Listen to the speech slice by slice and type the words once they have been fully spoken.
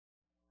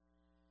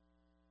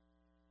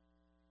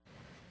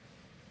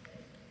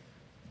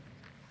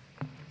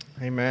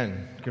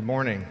Amen. Good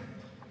morning.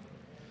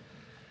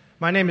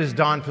 My name is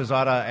Don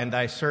Pizzata, and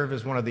I serve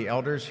as one of the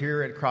elders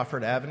here at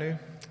Crawford Avenue,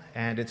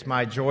 and it's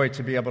my joy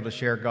to be able to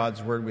share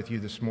God's Word with you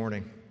this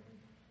morning.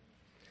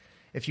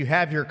 If you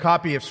have your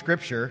copy of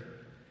Scripture,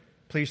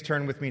 please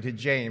turn with me to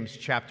James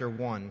chapter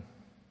 1.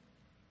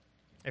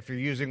 If you're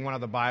using one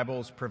of the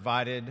Bibles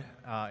provided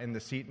in the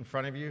seat in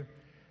front of you,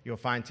 you'll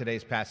find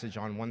today's passage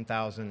on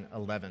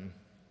 1011.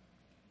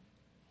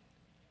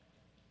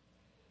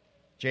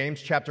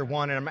 James chapter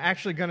 1, and I'm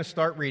actually going to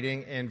start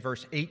reading in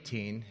verse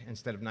 18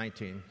 instead of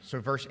 19. So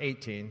verse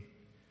 18,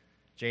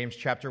 James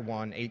chapter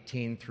 1,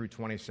 18 through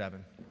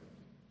 27.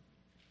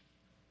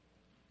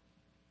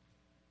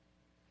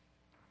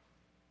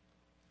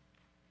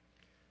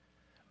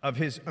 Of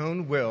his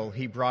own will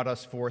he brought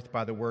us forth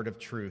by the word of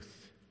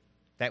truth,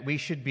 that we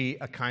should be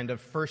a kind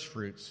of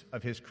firstfruits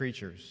of his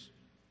creatures.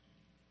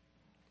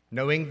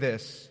 Know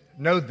this,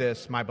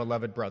 my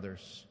beloved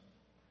brothers.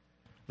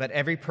 Let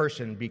every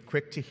person be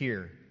quick to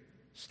hear,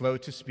 slow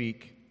to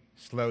speak,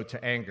 slow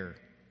to anger.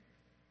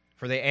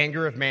 For the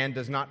anger of man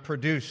does not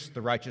produce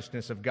the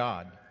righteousness of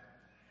God.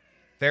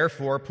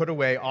 Therefore, put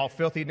away all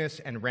filthiness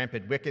and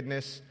rampant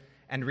wickedness,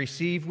 and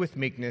receive with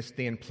meekness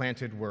the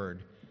implanted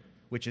word,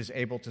 which is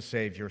able to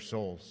save your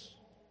souls.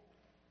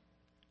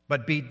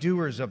 But be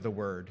doers of the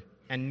word,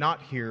 and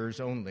not hearers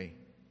only,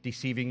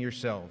 deceiving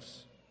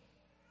yourselves.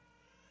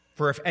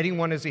 For if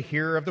anyone is a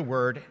hearer of the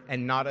word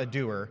and not a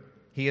doer,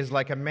 he is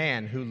like a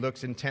man who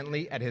looks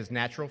intently at his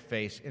natural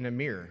face in a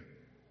mirror.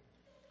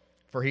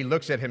 For he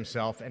looks at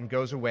himself and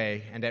goes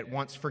away and at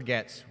once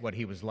forgets what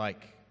he was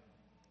like.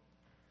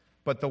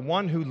 But the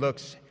one who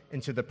looks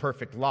into the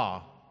perfect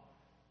law,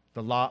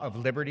 the law of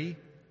liberty,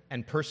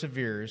 and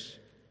perseveres,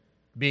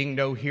 being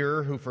no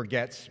hearer who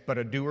forgets, but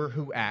a doer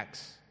who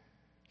acts,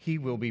 he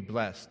will be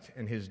blessed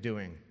in his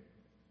doing.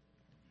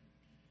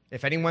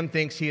 If anyone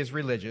thinks he is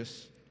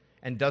religious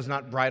and does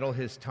not bridle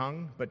his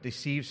tongue, but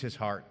deceives his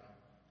heart,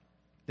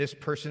 this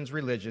person's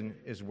religion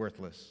is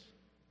worthless.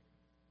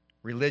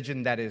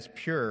 Religion that is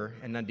pure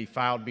and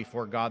undefiled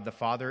before God the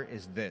Father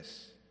is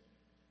this: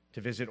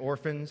 to visit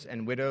orphans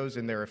and widows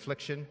in their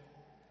affliction,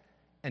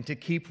 and to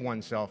keep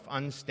oneself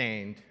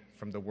unstained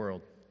from the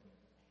world.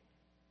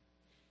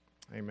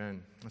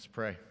 Amen. Let's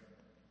pray.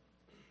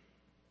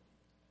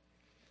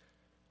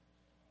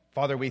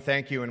 Father, we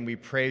thank you and we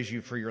praise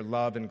you for your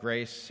love and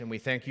grace, and we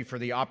thank you for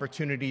the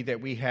opportunity that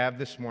we have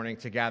this morning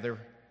to gather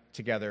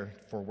together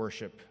for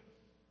worship.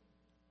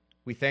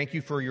 We thank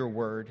you for your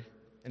word,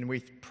 and we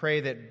pray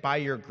that by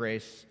your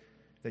grace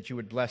that you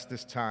would bless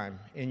this time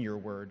in your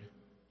word,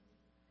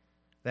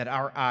 that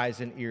our eyes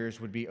and ears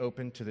would be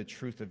open to the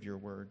truth of your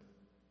word,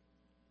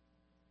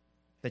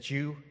 that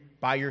you,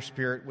 by your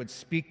Spirit, would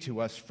speak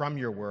to us from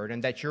your word,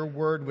 and that your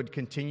word would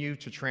continue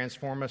to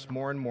transform us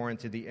more and more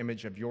into the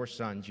image of your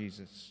Son,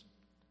 Jesus.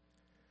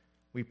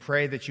 We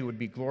pray that you would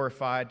be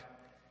glorified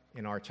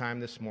in our time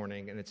this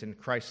morning, and it's in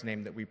Christ's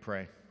name that we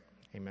pray.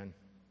 Amen.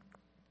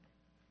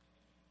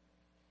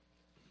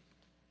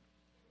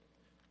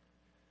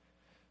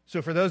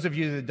 So for those of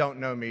you that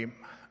don't know me,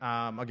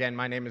 again,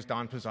 my name is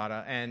Don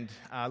Pizzata, and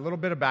a little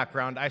bit of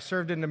background. I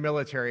served in the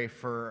military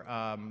for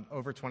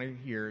over 20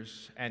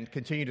 years and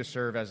continue to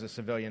serve as a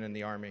civilian in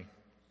the Army.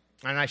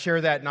 And I share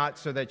that not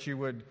so that you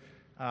would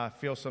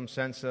feel some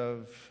sense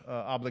of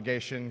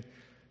obligation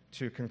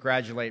to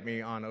congratulate me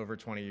on over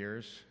 20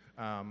 years.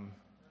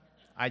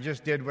 I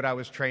just did what I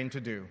was trained to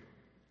do.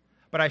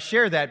 But I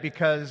share that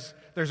because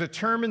there's a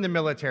term in the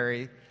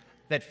military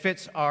that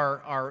fits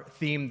our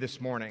theme this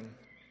morning.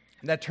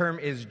 And that term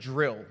is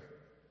drill.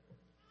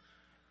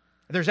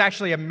 There's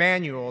actually a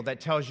manual that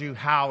tells you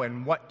how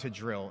and what to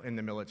drill in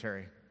the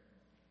military.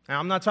 Now,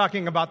 I'm not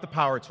talking about the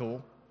power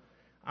tool.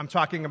 I'm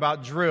talking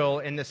about drill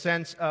in the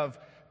sense of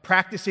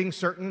practicing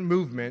certain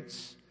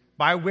movements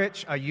by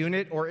which a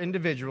unit or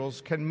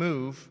individuals can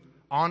move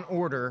on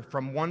order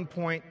from one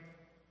point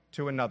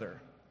to another.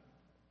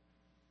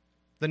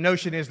 The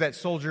notion is that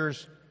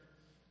soldiers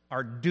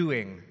are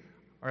doing,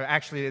 or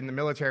actually in the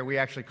military we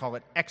actually call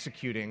it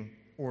executing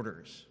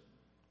orders.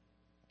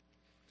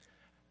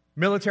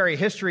 Military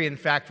history, in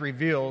fact,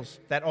 reveals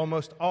that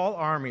almost all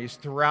armies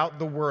throughout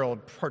the world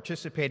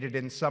participated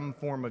in some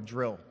form of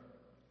drill.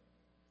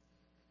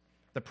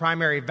 The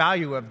primary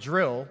value of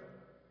drill,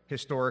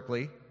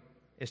 historically,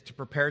 is to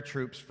prepare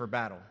troops for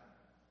battle.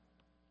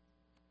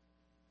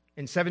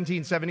 In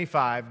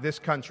 1775, this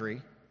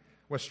country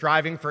was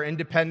striving for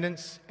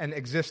independence and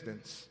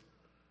existence.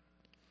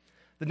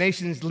 The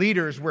nation's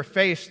leaders were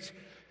faced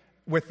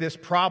with this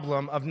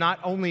problem of not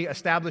only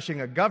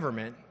establishing a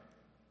government,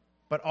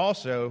 but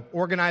also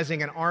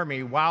organizing an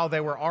army while they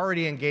were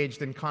already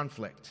engaged in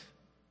conflict.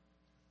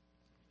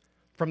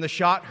 From the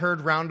shot heard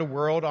round the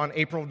world on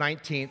April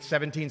 19,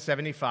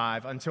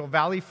 1775, until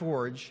Valley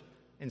Forge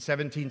in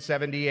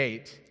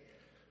 1778,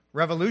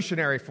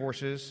 revolutionary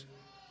forces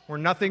were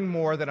nothing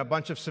more than a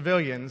bunch of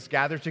civilians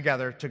gathered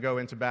together to go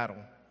into battle.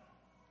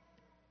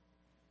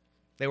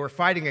 They were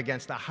fighting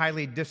against the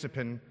highly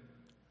disciplined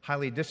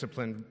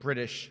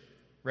British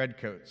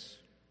redcoats.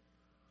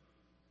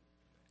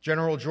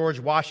 General George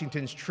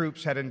Washington's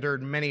troops had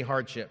endured many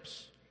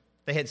hardships.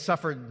 They had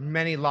suffered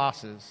many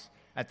losses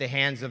at the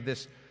hands of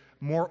this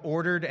more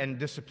ordered and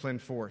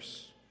disciplined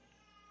force.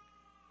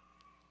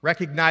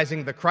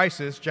 Recognizing the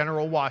crisis,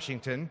 General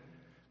Washington,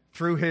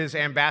 through his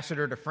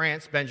ambassador to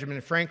France,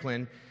 Benjamin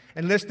Franklin,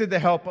 enlisted the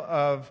help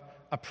of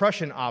a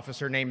Prussian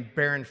officer named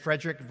Baron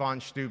Frederick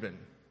von Steuben.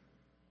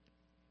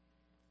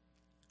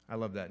 I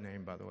love that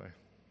name, by the way.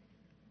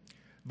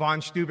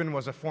 Von Steuben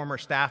was a former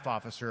staff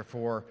officer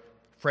for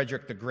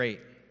Frederick the Great,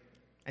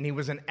 and he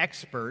was an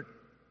expert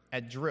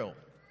at drill.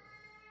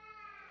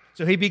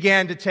 So he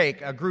began to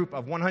take a group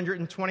of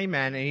 120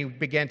 men and he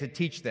began to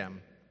teach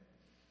them.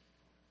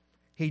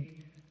 He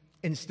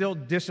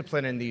instilled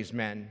discipline in these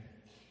men,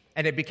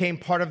 and it became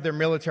part of their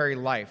military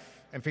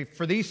life. And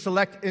for these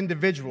select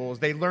individuals,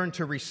 they learned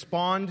to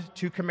respond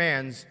to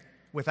commands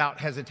without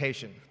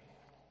hesitation.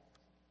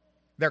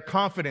 Their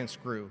confidence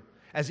grew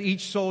as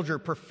each soldier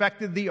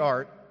perfected the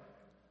art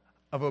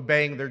of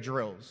obeying their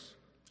drills,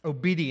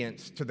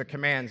 obedience to the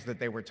commands that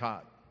they were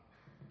taught.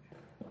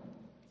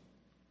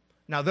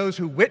 Now, those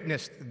who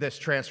witnessed this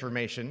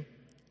transformation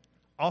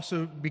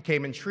also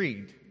became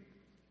intrigued.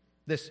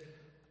 This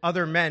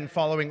other men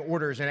following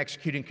orders and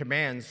executing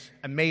commands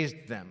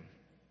amazed them.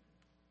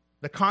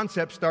 The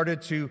concept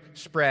started to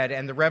spread,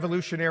 and the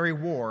Revolutionary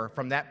War,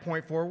 from that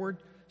point forward,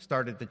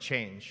 started to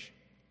change.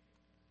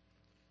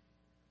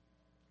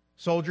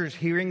 Soldiers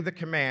hearing the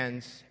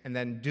commands and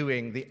then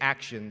doing the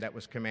action that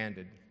was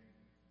commanded.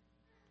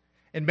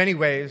 In many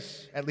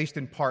ways, at least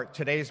in part,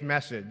 today's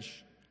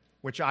message,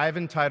 which I have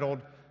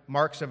entitled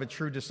Marks of a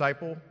True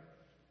Disciple,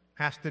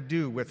 has to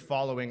do with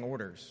following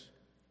orders.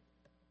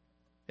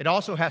 It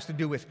also has to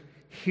do with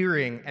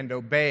hearing and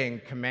obeying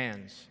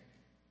commands.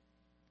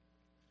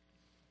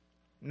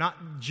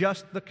 Not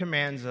just the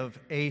commands of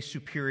a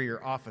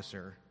superior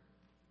officer,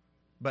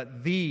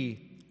 but the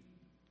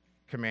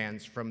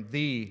commands from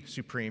the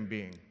Supreme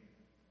Being.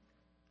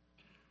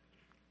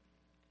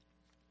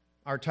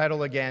 Our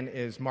title again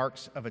is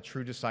Marks of a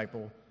True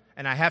Disciple,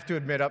 and I have to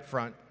admit up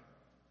front,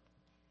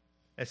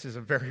 this is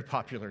a very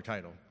popular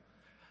title.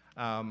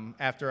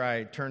 After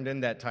I turned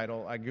in that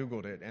title, I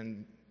Googled it,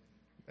 and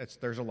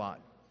there's a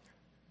lot.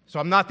 So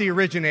I'm not the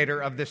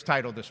originator of this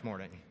title this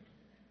morning.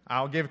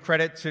 I'll give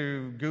credit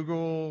to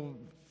Google,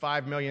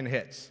 5 million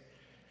hits.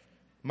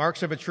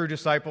 Marks of a True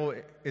Disciple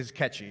is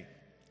catchy.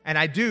 And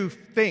I do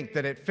think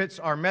that it fits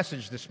our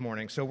message this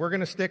morning. So we're going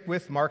to stick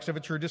with Marks of a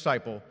True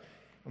Disciple,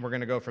 and we're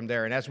going to go from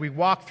there. And as we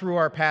walk through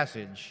our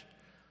passage,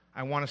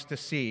 I want us to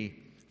see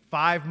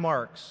 5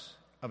 marks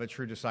of a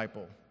true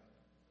disciple.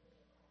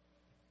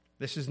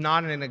 This is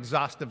not an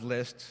exhaustive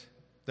list.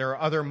 There are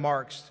other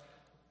marks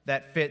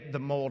that fit the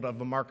mold of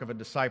the mark of a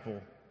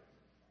disciple.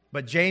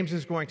 But James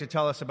is going to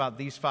tell us about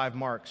these 5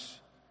 marks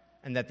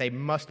and that they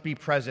must be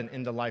present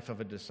in the life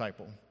of a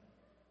disciple.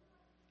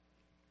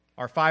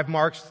 Our 5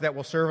 marks that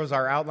will serve as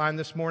our outline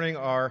this morning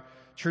are: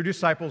 true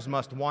disciples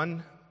must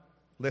 1,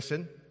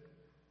 listen;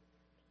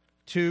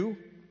 2,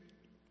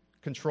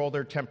 control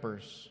their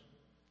tempers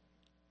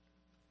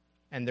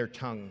and their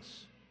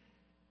tongues;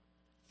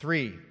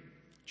 3,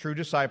 true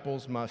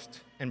disciples must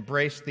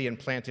embrace the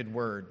implanted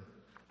word;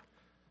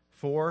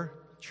 4,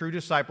 true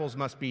disciples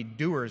must be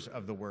doers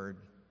of the word;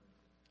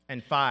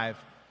 and 5,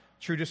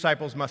 true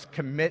disciples must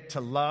commit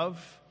to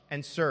love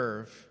and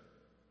serve,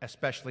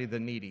 especially the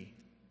needy.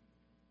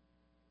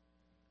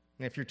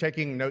 And if you're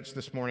taking notes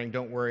this morning,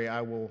 don't worry,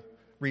 I will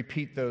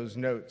repeat those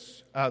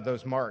notes,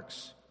 those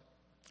marks,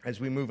 as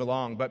we move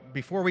along. But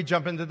before we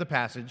jump into the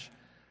passage,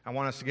 I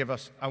want to give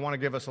us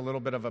a little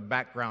bit of a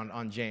background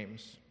on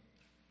James.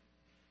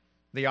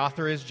 The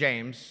author is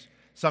James,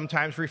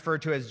 sometimes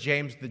referred to as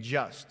James the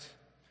Just.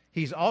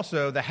 He's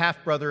also the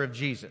half-brother of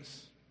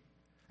Jesus,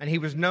 and he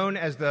was known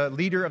as the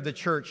leader of the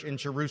church in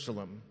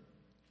Jerusalem.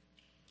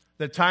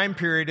 The time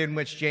period in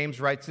which James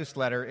writes this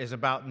letter is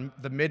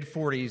about the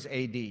mid-40s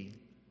AD.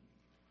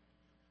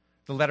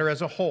 The letter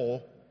as a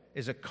whole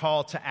is a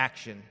call to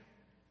action,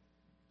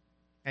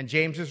 and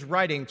James is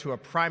writing to a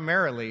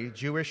primarily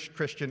Jewish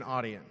Christian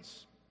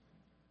audience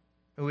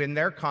who, in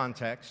their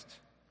context,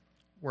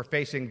 were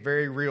facing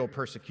very real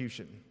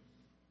persecution.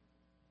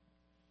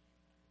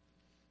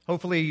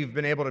 Hopefully, you've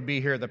been able to be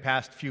here the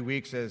past few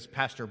weeks as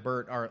Pastor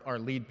Bert, our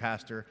lead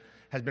pastor,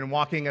 has been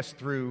walking us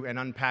through and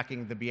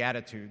unpacking the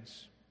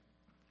Beatitudes.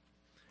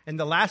 In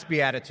the last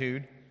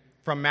Beatitude,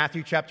 from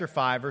Matthew chapter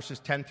 5, verses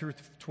 10 through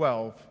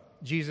 12,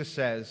 Jesus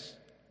says,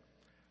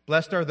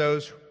 "Blessed are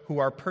those who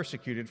are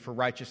persecuted for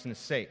righteousness'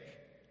 sake,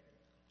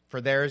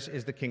 for theirs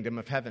is the kingdom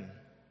of heaven.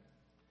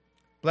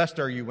 Blessed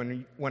are you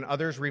when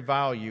others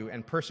revile you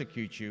and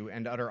persecute you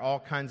and utter all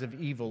kinds of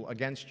evil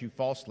against you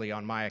falsely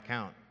on my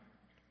account.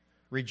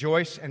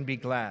 Rejoice and be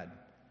glad,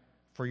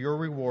 for your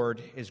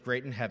reward is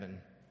great in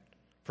heaven,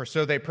 for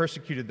so they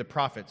persecuted the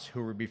prophets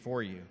who were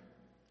before you."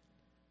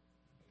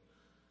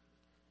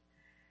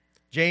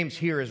 James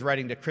here is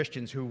writing to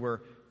Christians who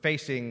were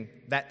facing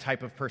that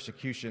type of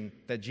persecution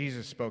that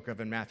Jesus spoke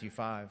of in Matthew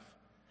 5.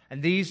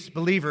 And these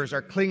believers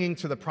are clinging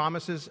to the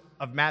promises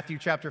of Matthew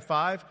chapter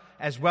 5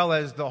 as well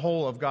as the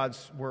whole of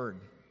God's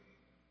word.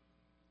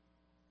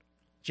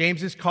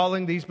 James is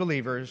calling these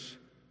believers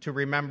to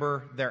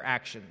remember their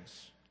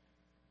actions.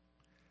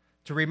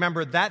 To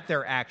remember that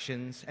their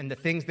actions and the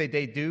things that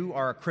they do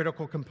are a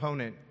critical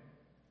component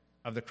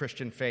of the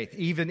Christian faith,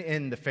 even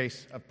in the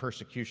face of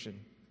persecution.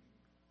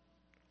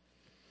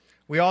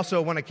 We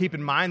also want to keep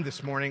in mind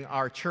this morning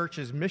our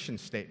church's mission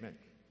statement.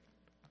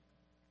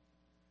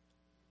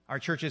 Our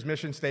church's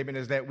mission statement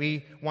is that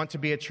we want to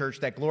be a church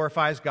that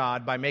glorifies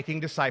God by making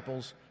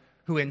disciples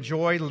who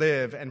enjoy,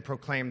 live, and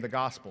proclaim the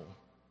gospel.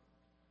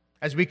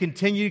 As we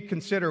continue to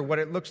consider what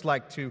it looks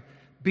like to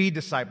be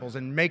disciples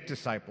and make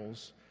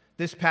disciples,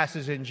 this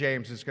passage in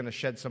James is going to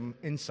shed some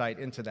insight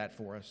into that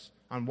for us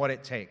on what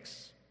it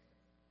takes.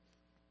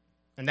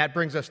 And that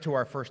brings us to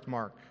our first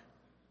mark.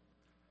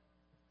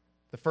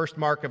 The first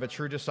mark of a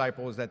true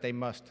disciple is that they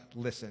must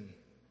listen.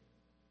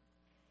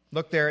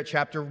 Look there at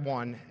chapter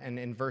 1, and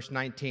in verse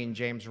 19,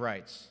 James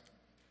writes,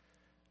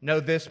 "Know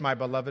this, my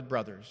beloved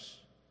brothers,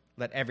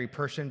 let every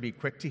person be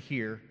quick to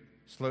hear,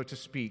 slow to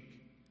speak,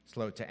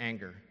 slow to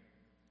anger.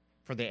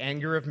 For the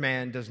anger of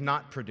man does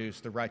not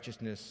produce the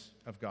righteousness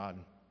of God."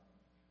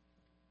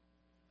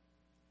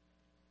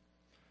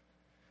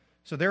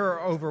 So there are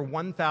over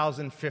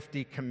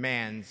 1,050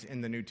 commands in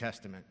the New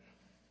Testament.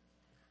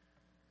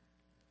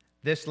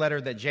 This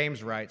letter that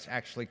James writes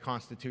actually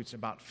constitutes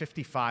about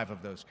 55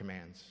 of those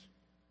commands.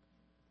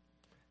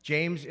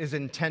 James is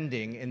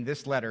intending in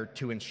this letter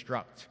to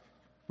instruct.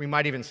 We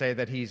might even say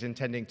that he's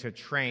intending to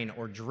train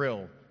or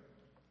drill.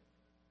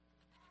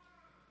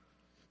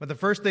 But the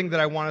first thing that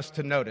I want us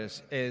to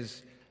notice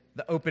is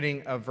the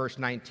opening of verse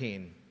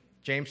 19.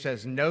 James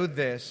says, "Know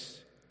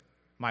this,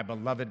 my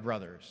beloved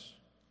brothers."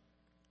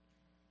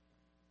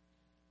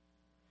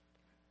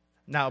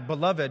 Now,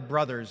 beloved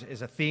brothers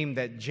is a theme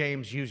that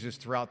James uses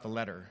throughout the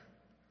letter.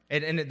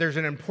 And there's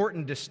an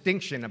important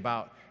distinction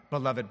about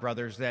beloved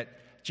brothers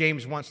that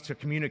James wants to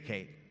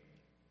communicate.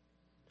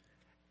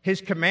 His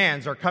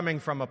commands are coming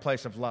from a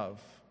place of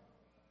love.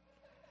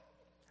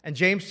 And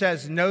James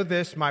says, "Know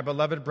this, my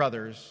beloved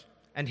brothers,"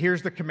 and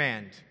here's the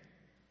command: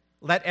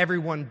 let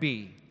everyone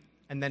be.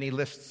 And then he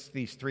lists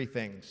these three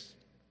things.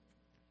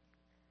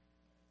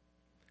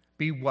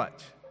 Be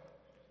what?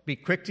 Be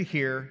quick to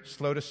hear,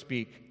 slow to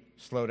speak,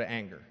 slow to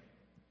anger.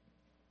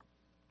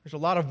 There's a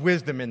lot of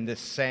wisdom in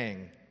this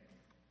saying.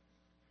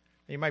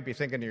 You might be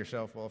thinking to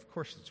yourself, well, of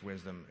course it's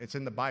wisdom. It's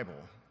in the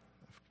Bible.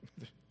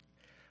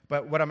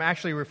 But what I'm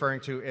actually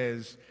referring to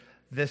is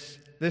this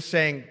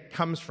saying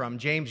comes from,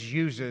 James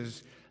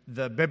uses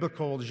the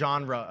biblical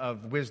genre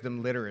of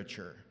wisdom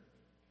literature.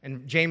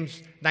 In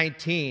James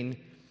 19,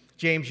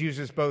 James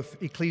uses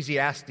both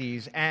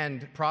Ecclesiastes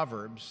and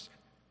Proverbs.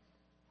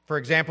 For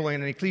example,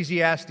 in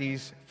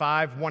Ecclesiastes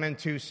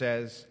 5:1-2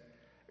 says,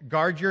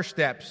 "Guard your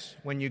steps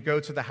when you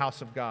go to the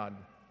house of God.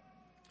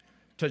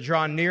 To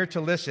draw near to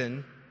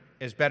listen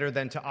is better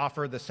than to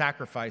offer the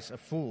sacrifice of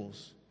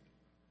fools,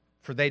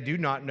 for they do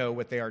not know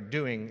what they are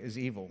doing is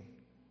evil.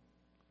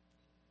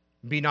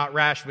 Be not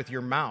rash with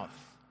your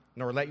mouth,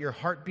 nor let your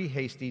heart be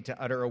hasty to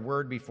utter a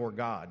word before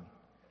God.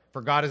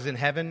 For God is in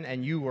heaven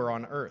and you are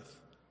on earth.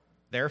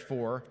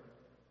 Therefore,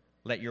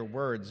 let your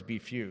words be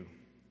few."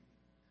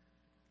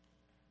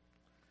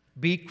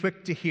 Be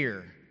quick to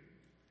hear.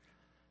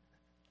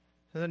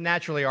 So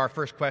naturally, our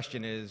first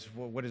question is,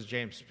 well, what does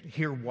James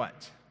hear?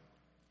 What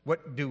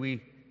do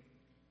we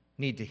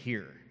need to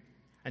hear?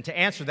 And to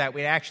answer that,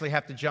 we actually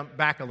have to jump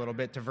back a little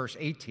bit to verse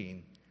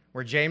 18,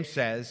 where James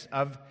says,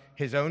 "Of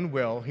his own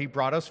will he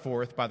brought us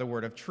forth by the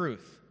word of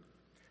truth,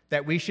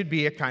 that we should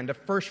be a kind of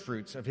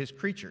firstfruits of his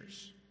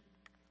creatures."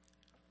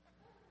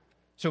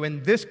 So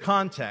in this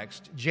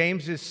context,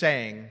 James is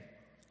saying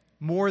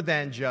more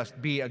than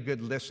just be a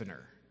good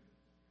listener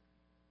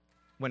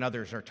when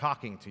others are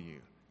talking to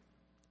you.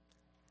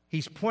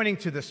 He's pointing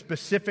to the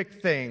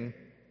specific thing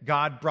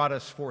God brought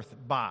us forth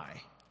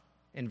by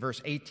in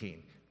verse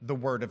 18, the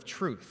word of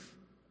truth.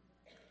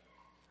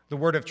 The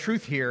word of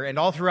truth here and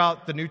all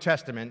throughout the New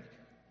Testament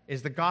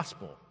is the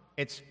gospel.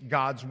 It's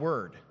God's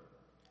word.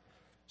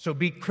 So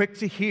be quick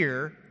to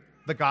hear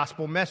the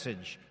gospel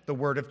message, the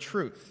word of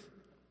truth.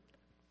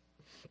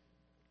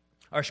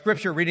 Our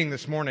scripture reading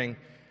this morning,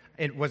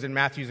 it was in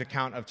Matthew's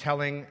account of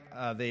telling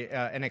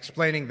and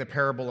explaining the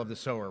parable of the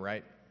sower,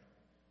 right?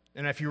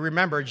 And if you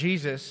remember,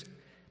 Jesus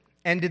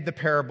ended the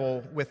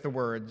parable with the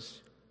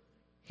words,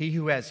 "He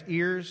who has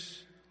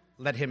ears,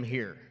 let him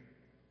hear."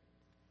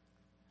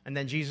 And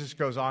then Jesus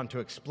goes on to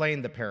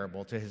explain the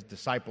parable to his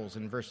disciples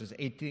in verses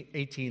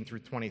 18 through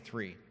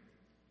 23.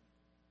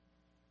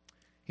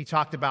 He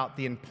talked about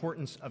the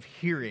importance of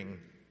hearing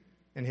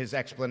in his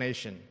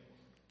explanation,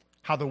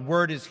 how the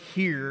word is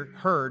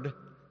heard,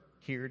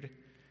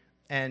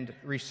 and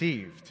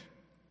received.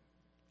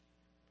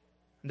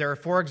 There are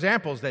 4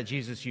 examples that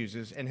Jesus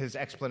uses in his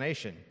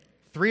explanation.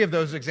 3 of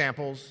those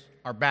examples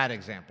are bad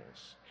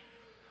examples.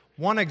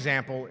 1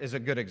 example is a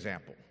good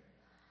example.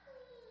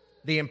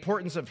 The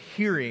importance of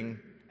hearing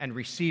and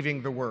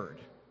receiving the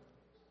word.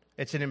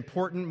 It's an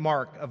important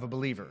mark of a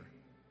believer.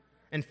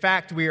 In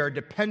fact, we are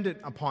dependent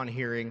upon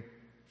hearing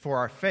for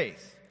our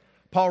faith.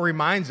 Paul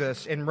reminds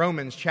us in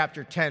Romans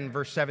chapter 10,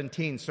 verse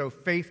 17, so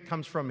faith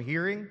comes from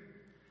hearing,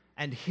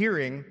 and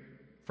hearing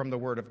from the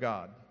word of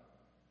God,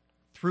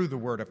 through the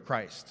word of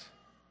Christ.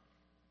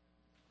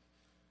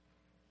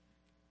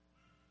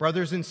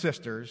 Brothers and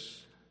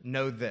sisters,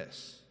 know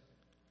this: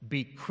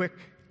 be quick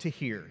to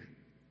hear.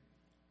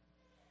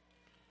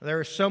 There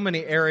are so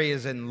many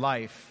areas in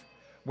life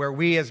where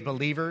we as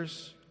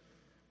believers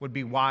would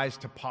be wise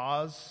to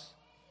pause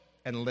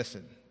and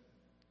listen,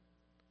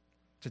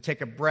 to take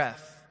a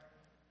breath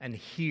and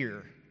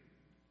hear.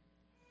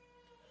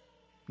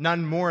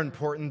 None more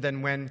important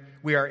than when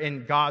we are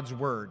in God's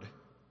Word,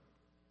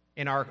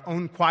 in our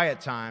own quiet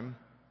time,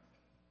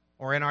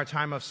 or in our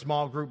time of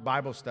small group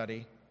Bible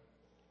study,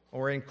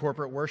 or in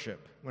corporate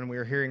worship, when we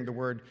are hearing the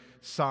Word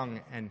sung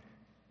and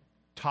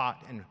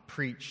taught and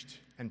preached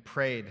and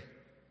prayed.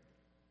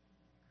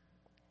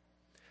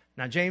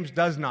 Now, James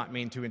does not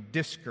mean to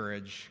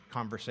discourage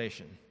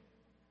conversation.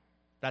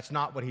 That's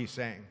not what he's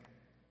saying.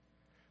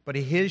 But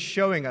he is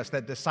showing us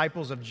that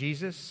disciples of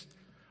Jesus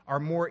are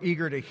more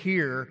eager to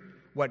hear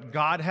what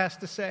God has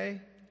to say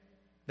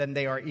than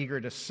they are eager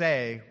to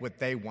say what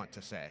they want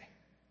to say.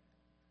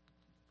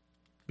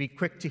 Be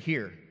quick to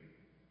hear.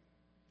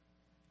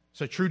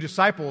 So true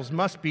disciples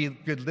must be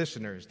good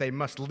listeners. They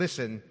must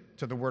listen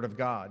to the Word of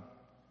God.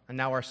 And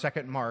now our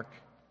second mark: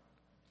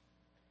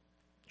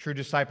 true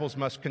disciples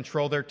must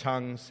control their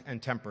tongues and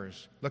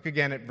tempers. Look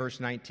again at verse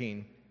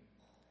 19.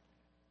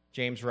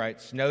 James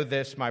writes, "Know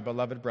this, my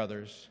beloved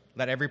brothers,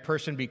 let every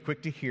person be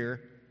quick to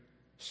hear,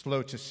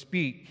 slow to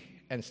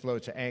speak, and slow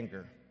to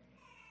anger."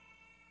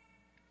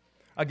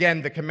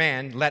 Again, the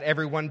command, let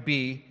everyone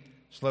be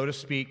slow to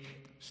speak,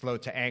 slow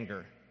to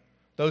anger.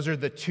 Those are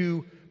the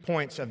 2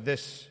 points of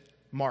this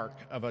mark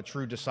of a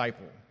true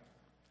disciple.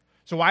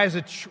 So why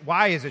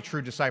is a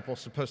true disciple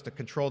supposed to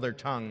control their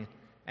tongue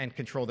and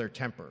control their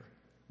temper?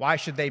 Why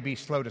should they be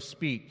slow to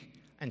speak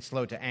and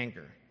slow to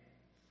anger?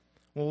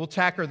 Well, we'll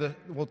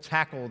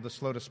tackle the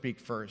slow to speak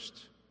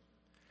first.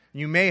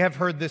 You may have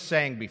heard this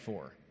saying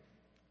before: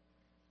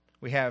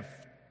 we have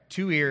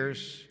 2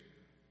 ears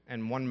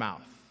and 1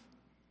 mouth,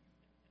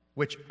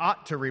 which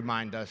ought to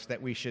remind us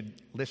that we should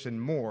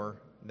listen more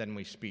than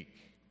we speak.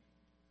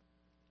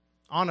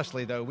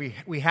 Honestly, though,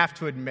 we have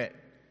to admit,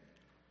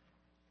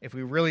 if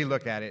we really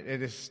look at it,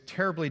 it is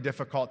terribly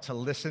difficult to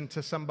listen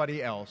to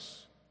somebody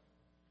else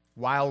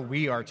while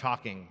we are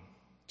talking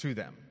to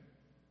them.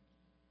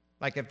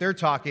 Like if they're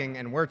talking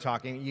and we're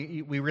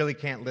talking, we really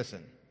can't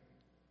listen.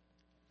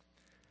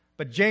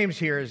 But James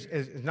here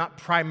is not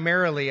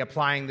primarily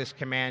applying this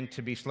command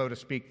to be slow to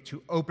speak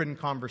to open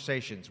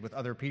conversations with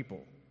other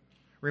people.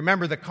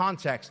 Remember, the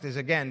context is,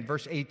 again,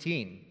 verse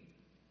 18,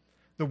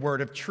 the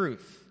word of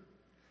truth.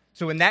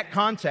 So in that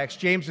context,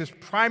 James is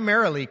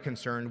primarily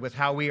concerned with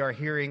how we are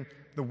hearing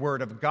the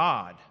word of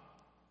God.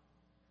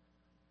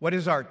 What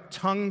is our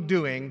tongue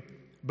doing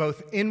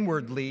both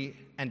inwardly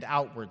and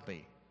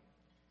outwardly?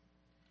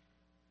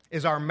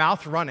 Is our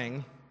mouth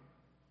running,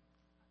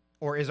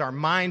 or is our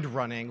mind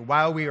running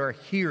while we are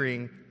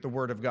hearing the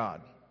word of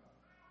God?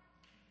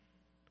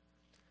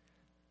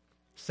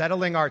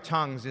 Settling our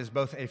tongues is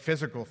both a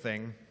physical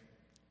thing,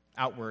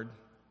 outward,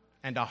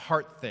 and a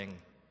heart thing,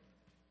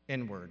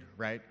 inward,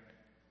 right?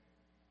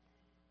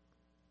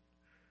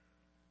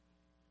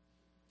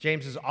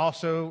 James is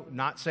also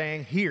not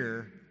saying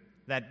here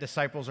that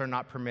disciples are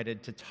not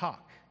permitted to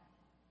talk.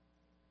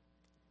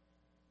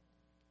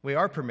 We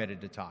are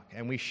permitted to talk,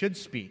 and we should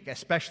speak,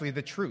 especially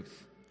the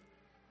truth.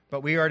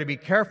 But we are to be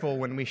careful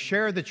when we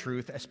share the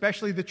truth,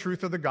 especially the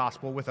truth of the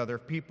gospel, with other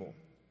people.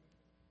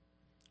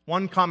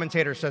 One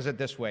commentator says it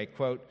this way,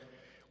 quote,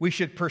 "We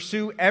should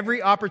pursue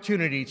every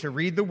opportunity to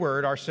read the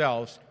word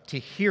ourselves, to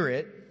hear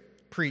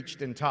it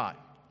preached and taught,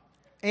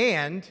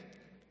 and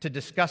to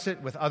discuss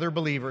it with other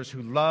believers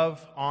who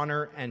love,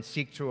 honor, and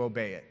seek to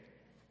obey it.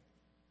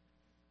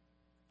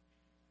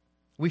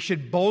 We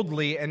should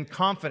boldly and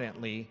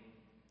confidently,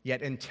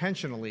 yet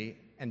intentionally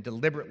and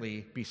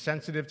deliberately, be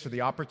sensitive to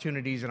the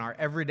opportunities in our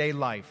everyday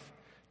life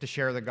to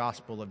share the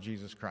gospel of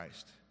Jesus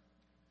Christ.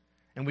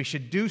 And we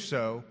should do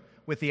so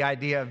with the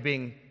idea of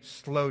being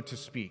slow to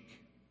speak.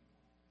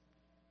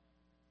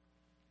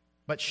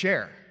 But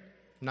share,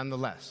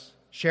 nonetheless.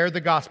 Share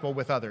the gospel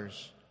with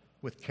others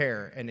with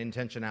care and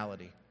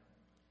intentionality.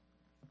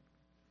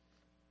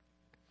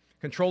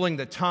 Controlling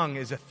the tongue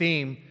is a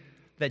theme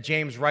that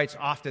James writes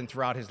often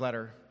throughout his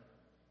letter.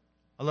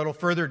 A little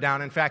further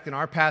down, in fact, in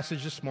our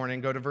passage this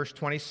morning, go to verse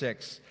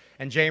 26,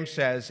 and James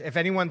says, "If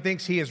anyone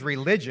thinks he is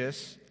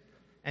religious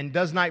and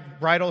does not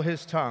bridle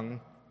his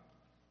tongue,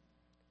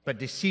 but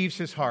deceives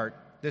his heart,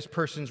 this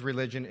person's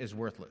religion is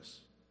worthless."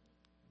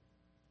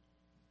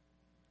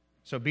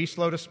 So be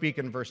slow to speak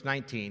in verse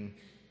 19,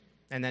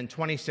 and then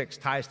 26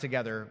 ties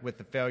together with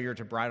the failure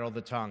to bridle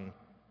the tongue,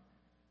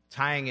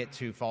 tying it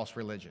to false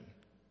religion.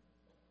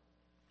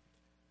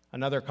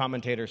 Another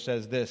commentator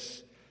says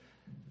this,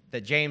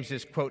 that James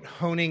is, quote,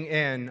 honing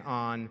in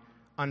on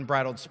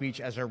unbridled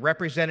speech as a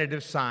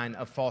representative sign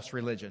of false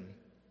religion.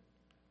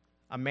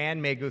 A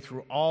man may go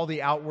through all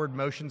the outward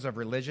motions of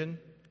religion,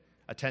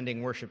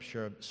 attending worship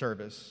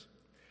service,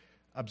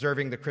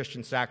 observing the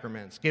Christian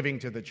sacraments, giving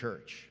to the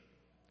church.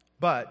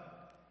 But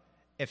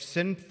if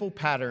sinful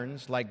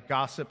patterns like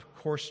gossip,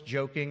 coarse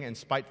joking, and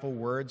spiteful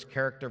words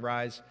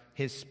characterize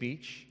his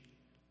speech,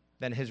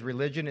 then his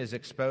religion is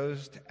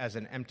exposed as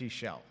an empty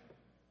shell.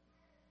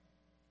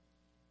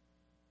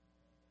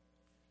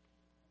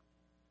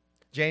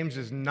 James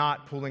is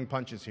not pulling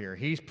punches here.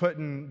 He's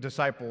putting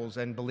disciples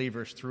and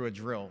believers through a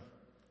drill,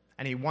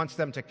 and he wants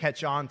them to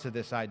catch on to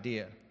this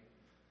idea.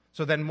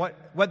 So then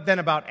what then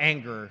about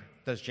anger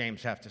does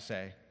James have to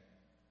say?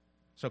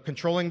 So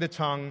controlling the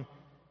tongue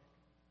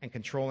and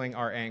controlling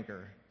our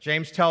anger.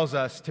 James tells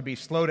us to be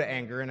slow to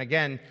anger, and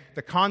again,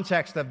 the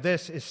context of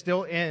this is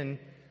still in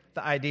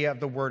the idea of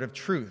the word of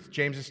truth.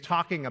 James is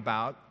talking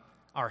about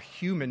our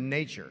human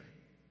nature,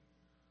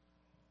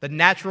 the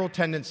natural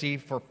tendency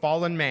for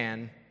fallen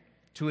man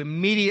to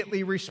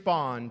immediately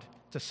respond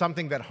to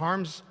something that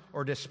harms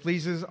or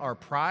displeases our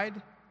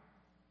pride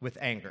with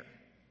anger.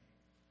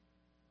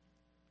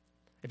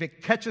 If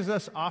it catches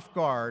us off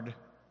guard,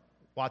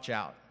 watch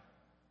out.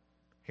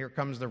 Here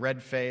comes the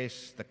red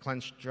face, the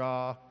clenched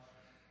jaw.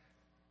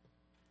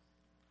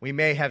 We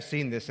may have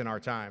seen this in our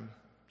time.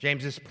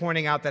 James is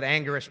pointing out that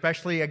anger,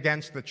 especially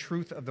against the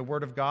truth of the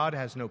Word of God,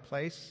 has no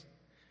place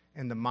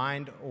in the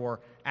mind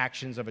or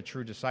actions of a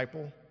true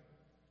disciple.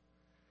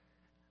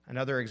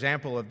 Another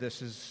example of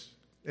this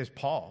is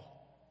Paul.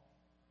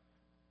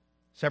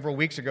 Several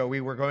weeks ago,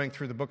 we were going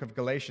through the book of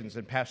Galatians,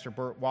 and Pastor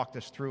Burt walked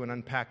us through and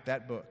unpacked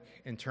that book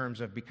in terms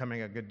of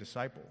becoming a good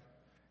disciple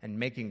and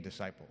making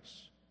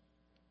disciples.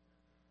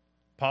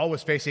 Paul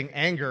was facing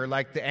anger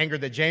like the anger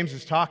that James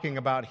is talking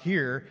about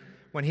here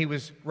when he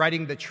was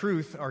writing the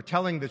truth or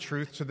telling the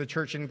truth to the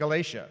church in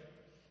Galatia.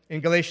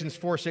 In Galatians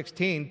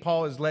 4:16,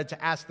 Paul is led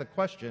to ask the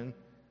question,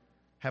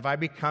 have I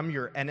become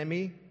your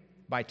enemy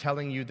by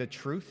telling you the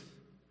truth?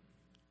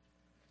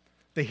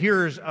 The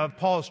hearers of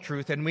Paul's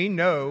truth, and we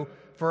know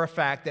for a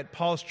fact that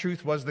Paul's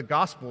truth was the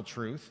gospel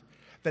truth,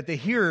 that the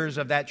hearers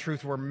of that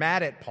truth were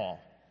mad at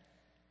Paul.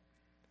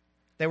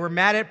 They were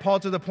mad at Paul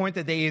to the point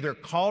that they either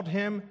called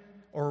him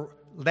or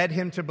led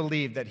him to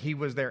believe that he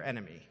was their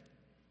enemy.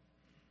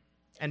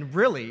 And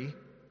really,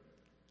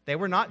 they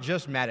were not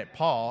just mad at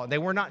Paul. They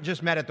were not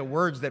just mad at the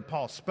words that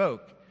Paul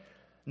spoke.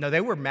 No,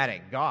 they were mad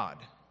at God.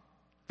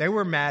 They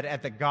were mad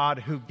at the God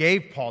who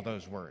gave Paul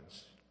those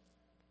words.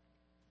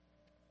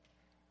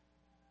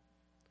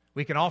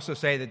 We can also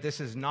say that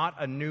this is not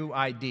a new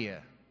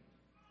idea.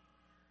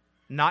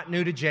 Not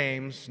new to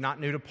James, not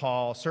new to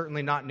Paul,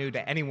 certainly not new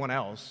to anyone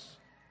else.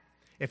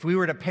 If we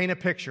were to paint a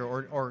picture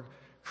or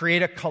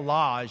create a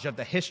collage of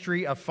the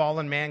history of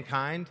fallen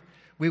mankind,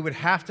 we would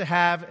have to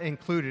have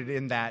included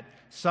in that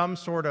some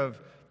sort of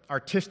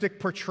artistic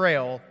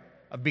portrayal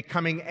of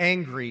becoming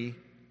angry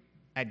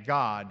at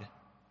God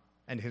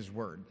and His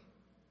Word.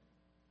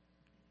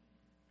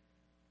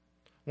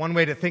 One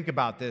way to think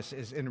about this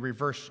is in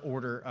reverse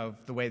order of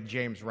the way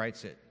James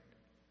writes it.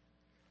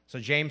 So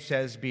James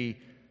says, be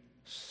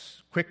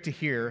quick to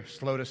hear,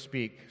 slow to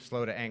speak,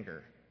 slow to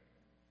anger.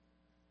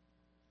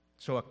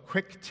 So a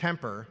quick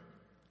temper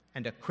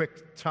and a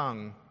quick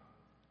tongue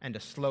and a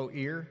slow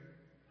ear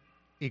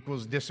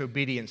equals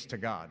disobedience to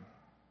God.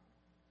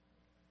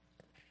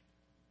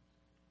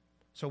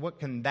 So what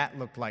can that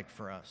look like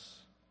for us?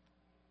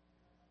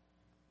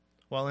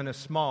 Well, in a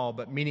small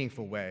but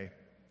meaningful way,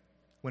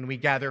 when we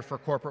gather for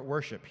corporate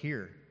worship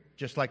here,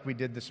 just like we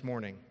did this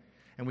morning,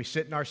 and we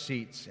sit in our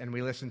seats and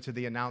we listen to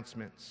the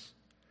announcements.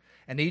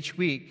 And each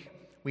week,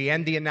 we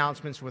end the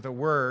announcements with a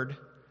word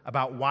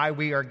about why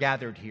we are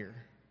gathered here,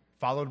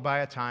 followed by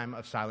a time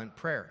of silent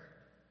prayer.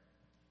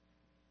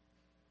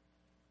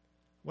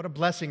 What a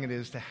blessing it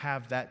is to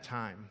have that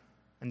time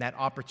and that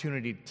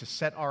opportunity to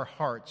set our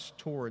hearts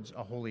towards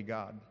a holy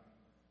God.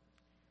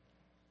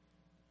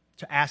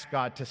 To ask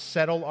God to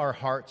settle our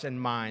hearts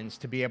and minds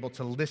to be able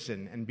to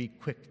listen and be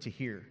quick to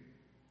hear.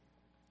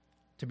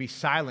 To be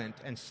silent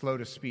and slow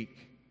to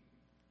speak.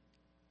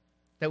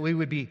 That we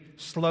would be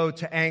slow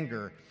to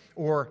anger,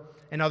 or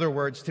in other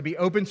words, to be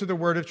open to the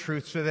word of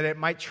truth so that it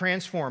might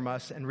transform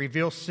us and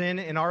reveal sin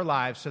in our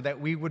lives so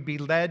that we would be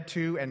led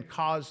to and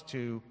caused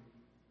to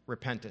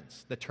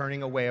repentance, the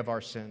turning away of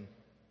our sin.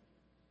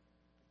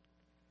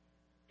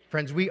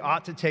 Friends, we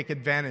ought to take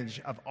advantage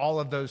of all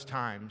of those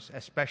times,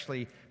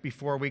 especially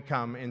before we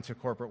come into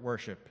corporate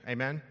worship.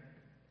 Amen?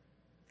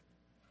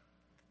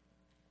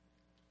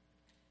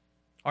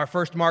 Our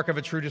first mark of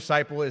a true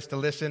disciple is to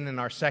listen, and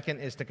our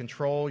second is to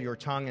control your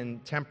tongue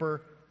and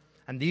temper.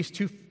 And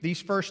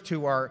these first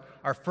two are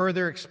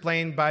further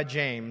explained by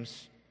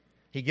James.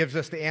 He gives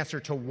us the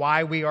answer to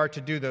why we are to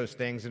do those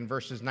things in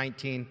verses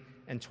 19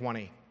 and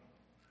 20.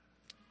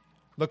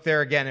 Look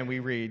there again, and we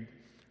read,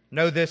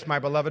 "Know this, my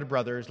beloved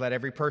brothers, let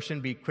every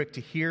person be quick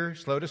to hear,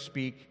 slow to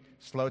speak,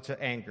 slow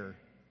to anger.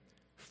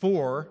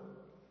 For,"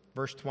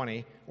 verse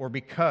 20, "or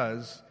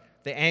because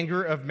the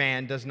anger of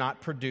man does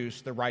not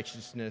produce the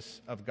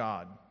righteousness of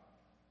God."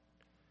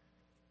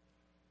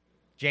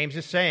 James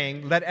is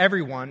saying, let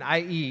everyone,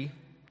 i.e.,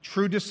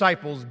 true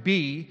disciples,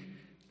 be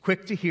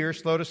quick to hear,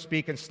 slow to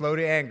speak, and slow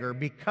to anger,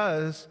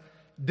 because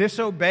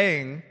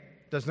disobeying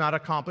does not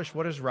accomplish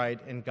what is right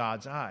in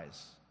God's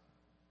eyes.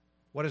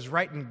 What is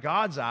right in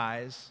God's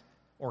eyes,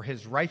 or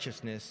his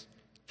righteousness,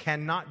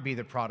 cannot be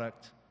the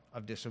product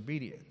of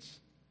disobedience.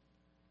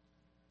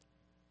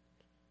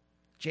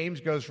 James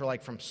goes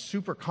from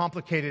super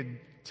complicated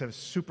to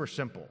super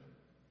simple.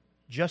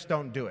 Just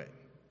don't do it.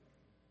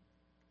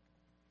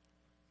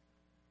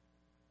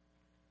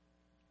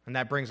 And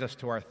that brings us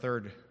to our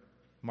third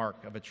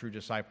mark of a true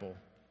disciple,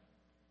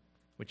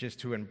 which is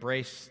to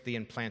embrace the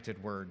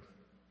implanted word.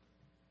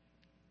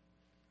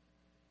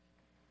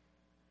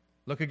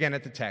 Look again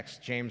at the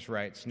text. James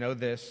writes, "Know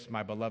this,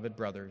 my beloved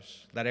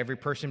brothers, let every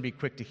person be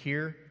quick to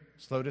hear,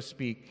 slow to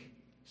speak,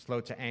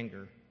 slow to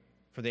anger,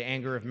 for the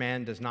anger of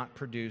man does not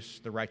produce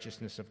the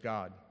righteousness of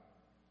God."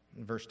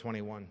 In verse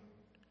 21,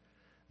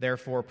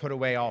 "Therefore put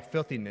away all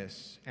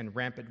filthiness and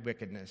rampant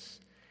wickedness,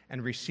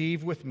 and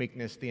receive with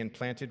meekness the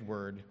implanted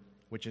word,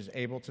 which is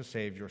able to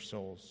save your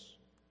souls."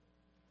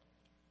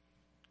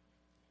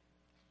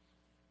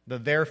 The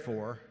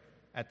 "therefore"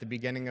 at the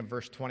beginning of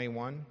verse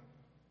 21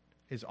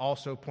 is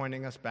also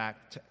pointing us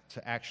back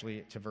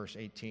to verse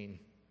 18.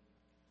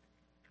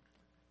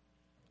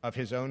 "Of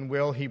his own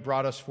will he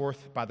brought us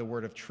forth by the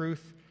word of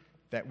truth,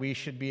 that we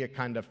should be a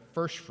kind of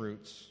first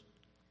fruits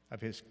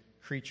of his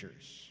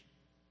creatures."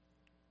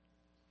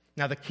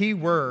 Now the key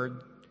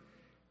words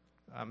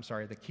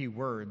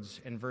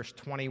in verse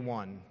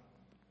 21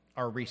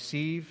 are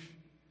receive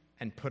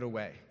and put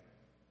away.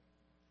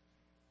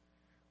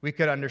 We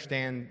could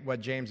understand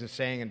what James is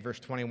saying in verse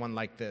 21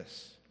 like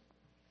this: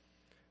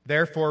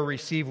 "Therefore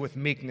receive with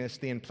meekness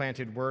the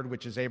implanted word,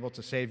 which is able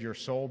to save your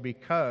soul,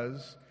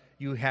 because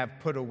you have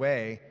put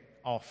away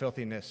all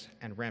filthiness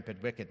and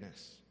rampant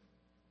wickedness."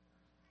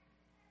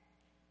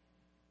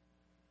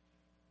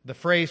 The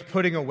phrase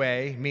 "putting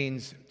away"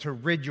 means to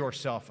rid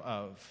yourself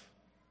of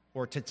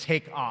or to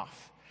take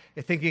off.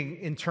 You're thinking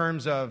in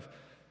terms of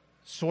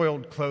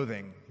soiled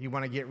clothing. You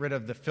want to get rid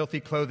of the filthy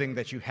clothing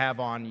that you have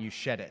on, you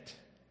shed it.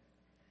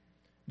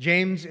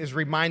 James is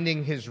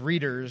reminding his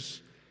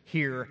readers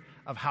here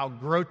of how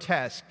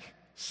grotesque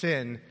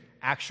sin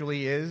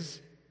actually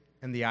is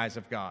in the eyes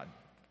of God.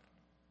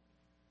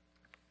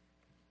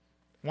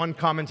 One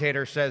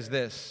commentator says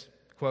this,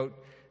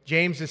 quote,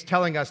 "James is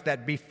telling us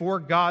that before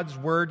God's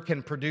word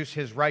can produce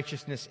his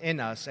righteousness in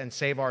us and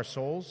save our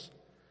souls,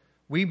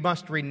 we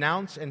must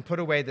renounce and put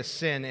away the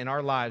sin in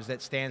our lives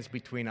that stands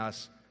between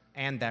us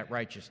and that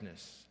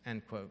righteousness,"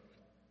 end quote.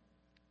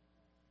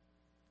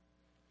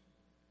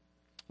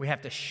 We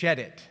have to shed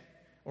it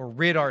or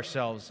rid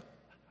ourselves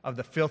of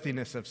the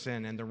filthiness of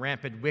sin and the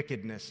rampant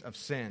wickedness of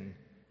sin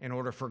in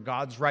order for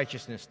God's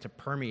righteousness to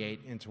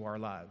permeate into our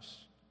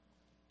lives.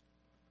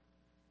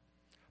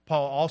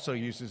 Paul also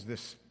uses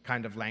this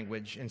kind of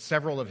language in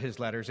several of his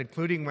letters,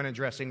 including when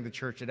addressing the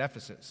church at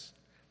Ephesus.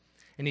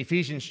 In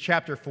Ephesians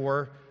chapter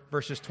 4,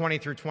 verses 20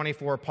 through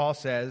 24, Paul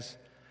says,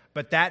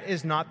 "But that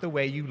is not the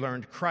way you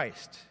learned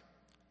Christ,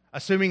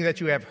 assuming that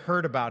you have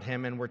heard about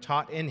him and were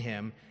taught in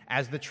him,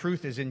 as the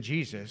truth is in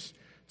Jesus,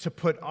 to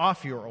put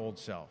off your old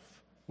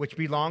self, which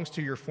belongs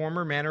to your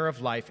former manner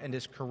of life and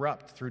is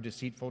corrupt through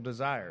deceitful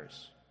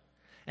desires,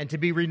 and to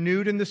be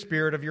renewed in the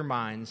spirit of your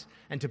minds,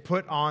 and to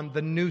put on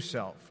the new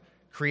self,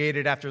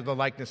 created after the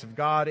likeness of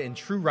God in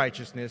true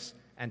righteousness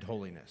and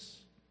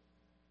holiness."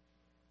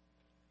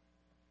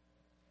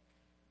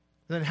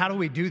 Then how do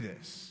we do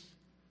this?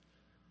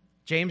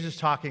 James is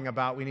talking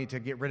about we need to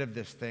get rid of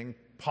this thing.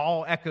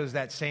 Paul echoes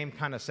that same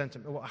kind of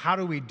sentiment. Well, how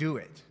do we do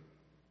it?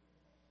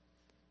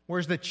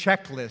 Where's the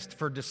checklist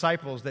for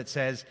disciples that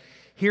says,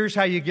 here's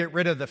how you get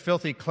rid of the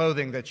filthy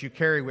clothing that you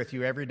carry with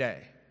you every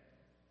day?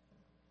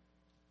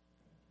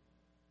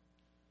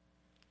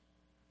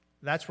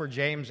 That's where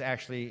James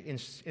actually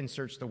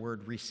inserts the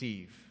word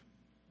receive.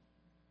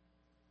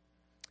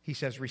 He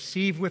says,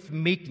 "Receive with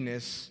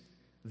meekness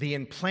the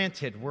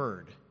implanted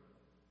word."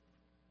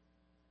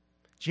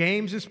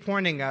 James is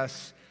pointing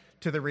us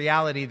to the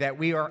reality that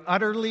we are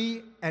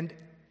utterly and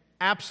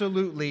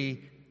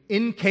absolutely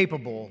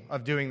incapable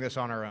of doing this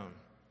on our own.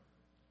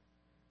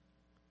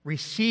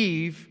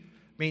 Receive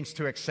means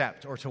to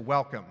accept or to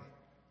welcome.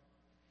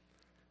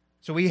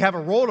 So we have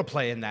a role to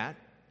play in that,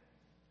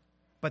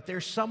 but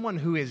there's someone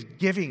who is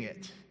giving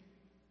it.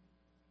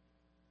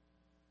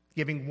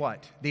 Giving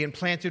what? The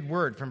implanted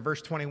word from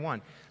verse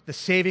 21. The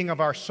saving of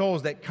our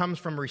souls that comes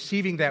from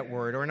receiving that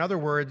word, or in other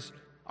words,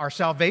 our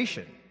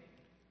salvation,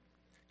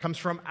 comes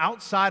from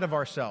outside of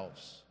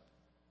ourselves.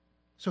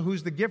 So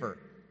who's the giver?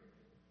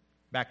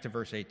 Back to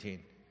verse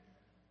 18.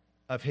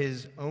 "Of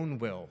his own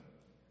will,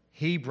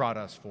 he brought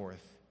us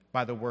forth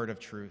by the word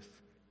of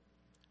truth."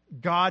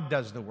 God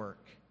does the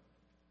work.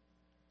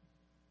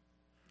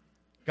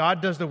 God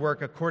does the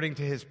work according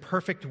to his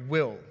perfect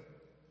will.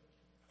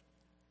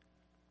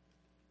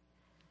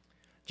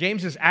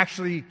 James is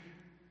actually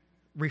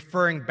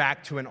referring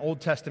back to an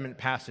Old Testament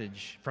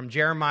passage from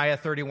Jeremiah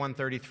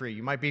 31:33.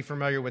 You might be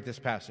familiar with this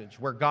passage,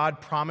 where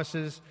God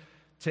promises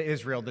to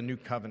Israel the new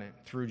covenant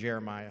through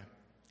Jeremiah.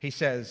 He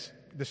says,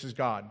 this is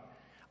God,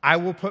 I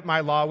will put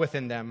my law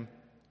within them,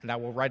 and I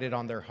will write it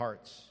on their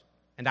hearts.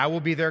 And I will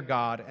be their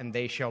God, and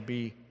they shall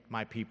be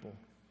my people.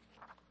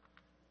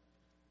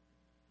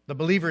 The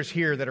believers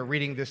here that are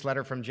reading this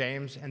letter from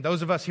James, and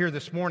those of us here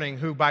this morning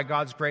who, by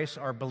God's grace,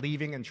 are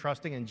believing and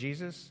trusting in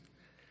Jesus,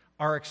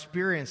 are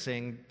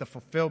experiencing the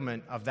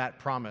fulfillment of that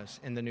promise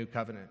in the new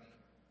covenant.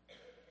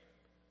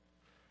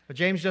 But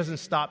James doesn't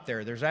stop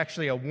there. There's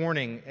actually a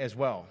warning as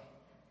well.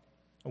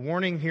 A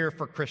warning here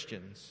for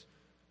Christians.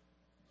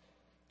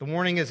 The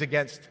warning is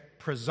against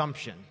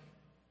presumption.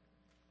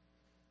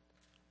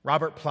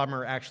 Robert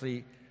Plummer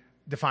actually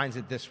defines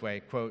it this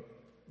way, quote,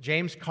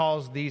 James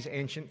calls these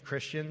ancient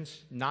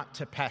Christians not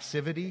to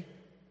passivity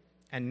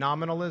and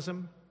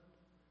nominalism,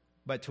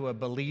 but to a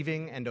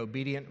believing and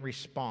obedient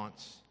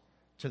response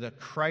to the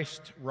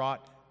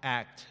Christ-wrought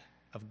act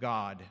of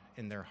God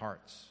in their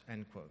hearts,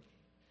 end quote.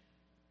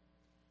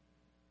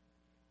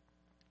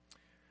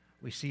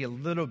 We see a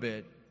little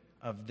bit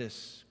of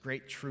this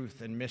great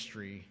truth and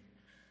mystery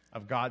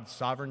of God's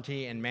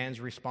sovereignty and man's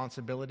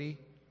responsibility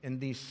in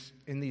these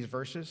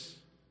verses.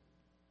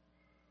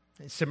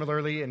 And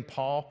similarly, in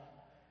Paul,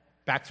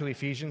 back to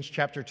Ephesians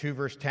chapter 2,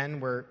 verse 10,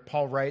 where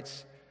Paul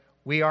writes,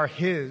 we are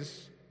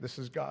his, this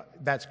is God,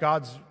 that's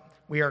God's,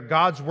 we are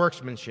God's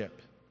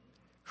workmanship,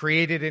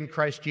 created in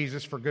Christ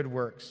Jesus for good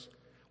works,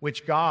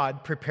 which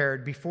God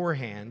prepared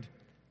beforehand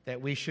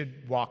that we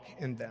should walk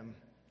in them.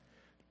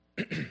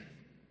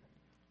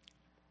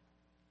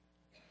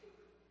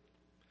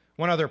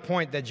 One other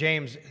point that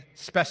James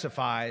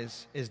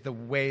specifies is the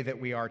way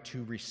that we are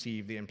to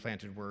receive the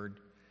implanted word,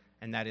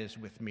 and that is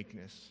with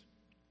meekness.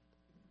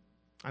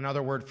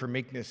 Another word for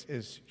meekness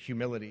is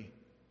humility.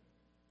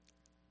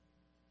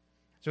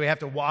 So we have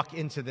to walk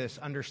into this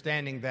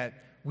understanding that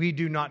we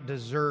do not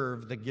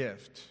deserve the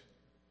gift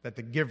that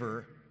the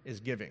giver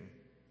is giving.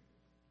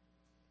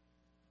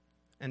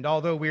 And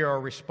although we are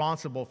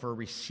responsible for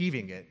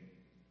receiving it,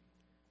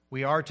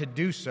 we are to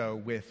do so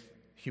with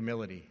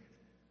humility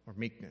or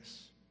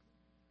meekness.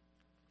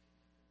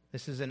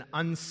 This is an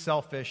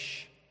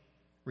unselfish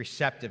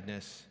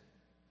receptiveness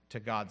to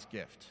God's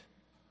gift.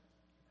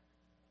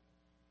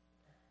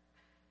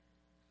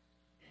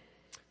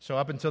 So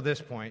up until this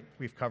point,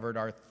 we've covered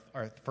our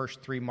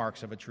first three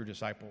marks of a true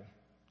disciple.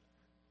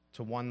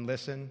 To 1,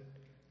 listen.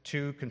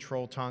 2,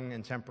 control tongue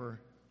and temper.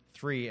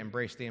 3,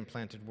 embrace the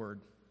implanted word.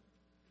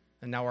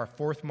 And now our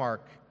fourth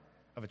mark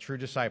of a true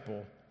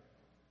disciple,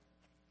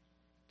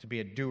 to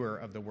be a doer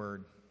of the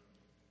word.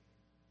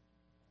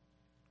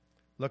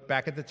 Look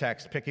back at the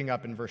text, picking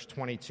up in verse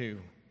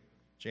 22.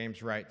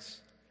 James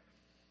writes,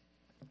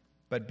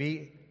 but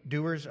be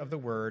doers of the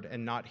word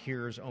and not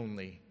hearers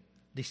only,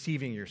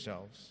 deceiving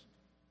yourselves.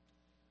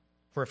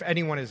 For if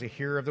anyone is a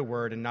hearer of the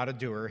word and not a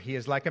doer, he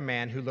is like a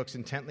man who looks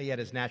intently at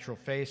his natural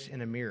face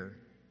in a mirror.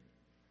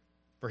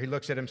 For he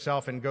looks at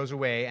himself and goes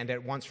away and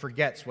at once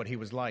forgets what he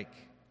was like.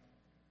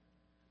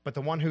 But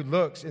the one who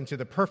looks into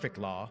the perfect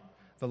law,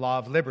 the law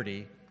of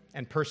liberty,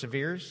 and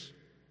perseveres,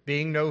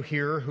 being no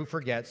hearer who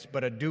forgets,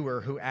 but a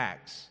doer who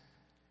acts,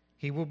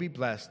 he will be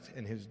blessed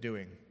in his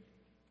doing.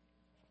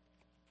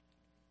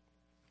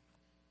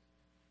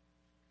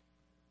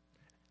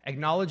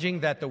 Acknowledging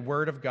that the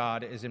Word of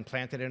God is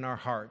implanted in our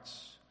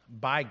hearts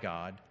by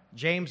God,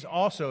 James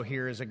also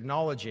here is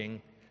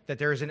acknowledging that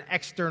there is an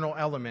external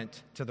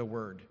element to the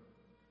Word.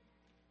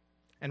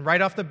 And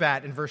right off the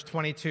bat in verse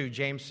 22,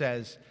 James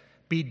says,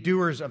 be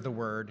doers of the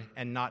Word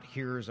and not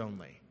hearers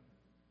only.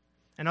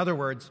 In other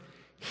words,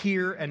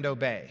 hear and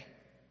obey.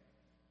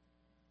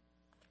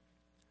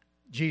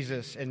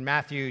 Jesus, in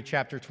Matthew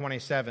chapter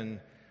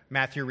 27,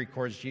 Matthew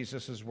records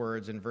Jesus'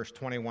 words in verse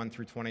 21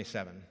 through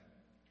 27.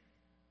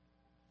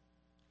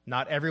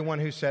 Not everyone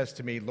who says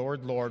to me,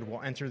 Lord, Lord,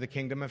 will enter the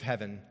kingdom of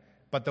heaven,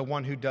 but the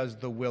one who does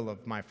the will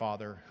of my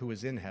Father who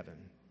is in heaven.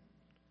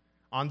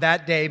 On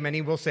that day,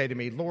 many will say to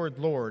me, Lord,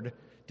 Lord,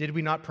 did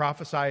we not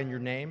prophesy in your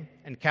name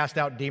and cast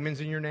out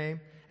demons in your name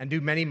and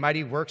do many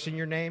mighty works in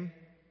your name?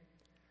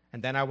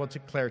 And then I will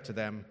declare to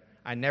them,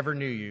 I never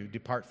knew you.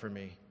 Depart from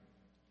me,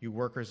 you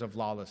workers of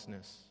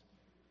lawlessness.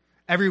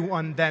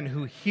 Everyone then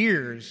who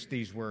hears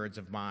these words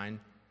of mine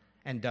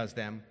and does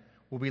them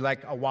will be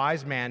like a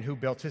wise man who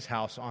built his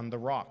house on the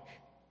rock.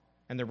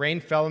 And the rain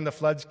fell and the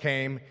floods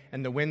came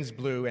and the winds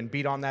blew and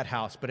beat on that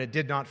house, but it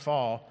did not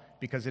fall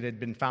because it had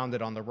been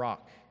founded on the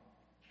rock.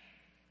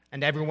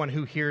 And everyone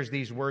who hears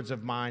these words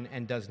of mine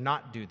and does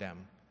not do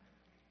them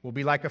will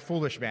be like a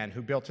foolish man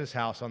who built his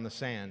house on the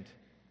sand.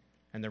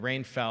 And the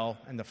rain fell,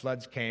 and the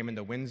floods came, and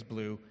the winds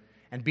blew,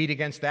 and beat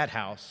against that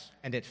house,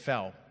 and it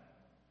fell.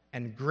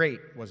 And great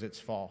was its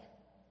fall.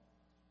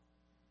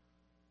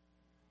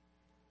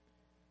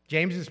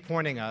 James is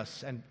pointing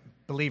us, and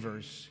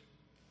believers,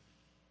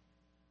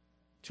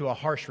 to a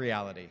harsh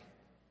reality.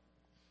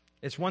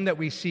 It's one that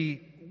we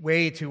see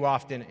way too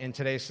often in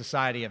today's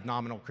society of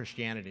nominal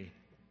Christianity.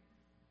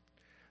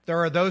 There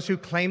are those who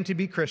claim to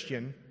be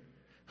Christian,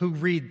 who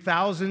read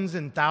thousands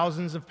and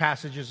thousands of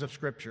passages of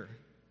Scripture.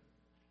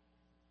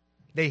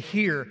 They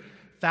hear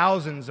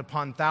thousands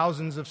upon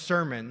thousands of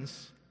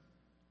sermons.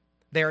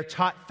 They are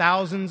taught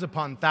thousands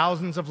upon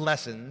thousands of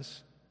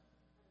lessons,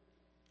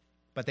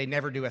 but they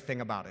never do a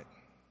thing about it.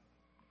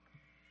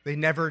 They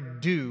never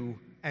do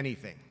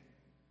anything.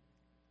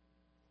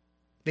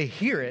 They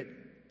hear it,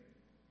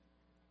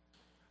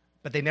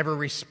 but they never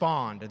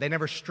respond. They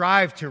never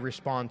strive to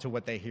respond to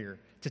what they hear,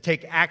 to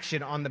take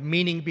action on the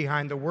meaning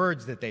behind the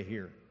words that they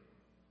hear.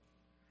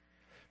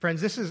 Friends,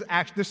 this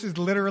is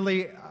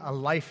literally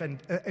an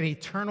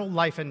eternal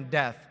life and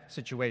death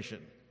situation.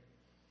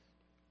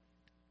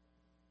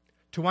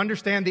 To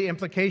understand the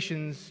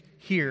implications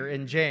here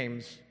in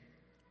James,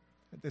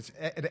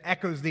 it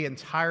echoes the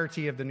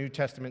entirety of the New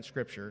Testament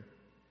Scripture.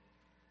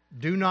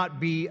 Do not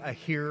be a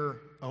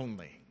hearer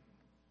only.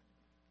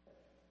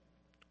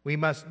 We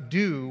must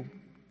do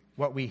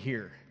what we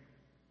hear.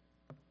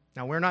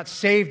 Now, we're not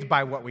saved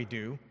by what we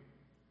do.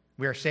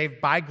 We are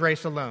saved by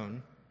grace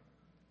alone.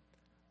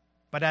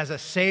 But as a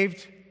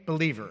saved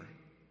believer,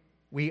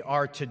 we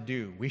are to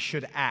do. We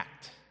should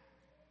act.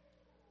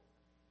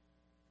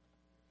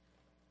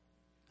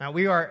 Now,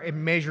 we are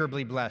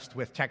immeasurably blessed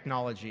with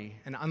technology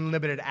and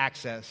unlimited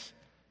access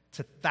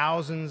to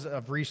thousands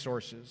of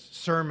resources,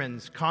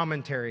 sermons,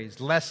 commentaries,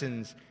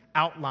 lessons,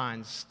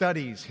 outlines,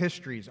 studies,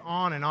 histories,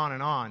 on and on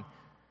and on.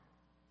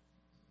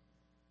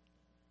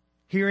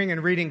 Hearing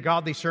and reading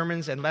godly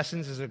sermons and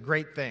lessons is a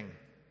great thing.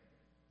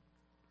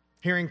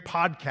 Hearing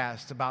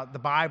podcasts about the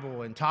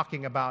Bible and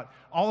talking about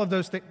all of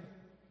those things.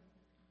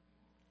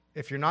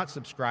 If you're not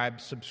subscribed,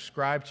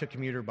 subscribe to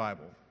Commuter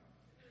Bible.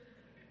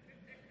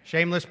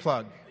 Shameless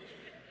plug.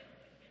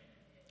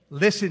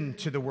 Listen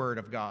to the Word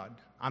of God.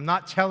 I'm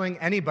not telling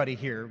anybody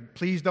here,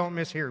 please don't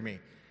mishear me.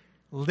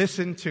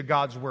 Listen to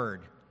God's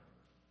Word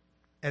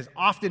as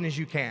often as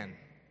you can.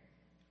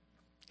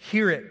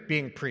 Hear it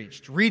being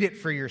preached. Read it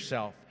for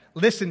yourself.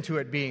 Listen to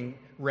it being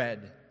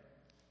read.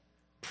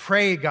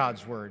 Pray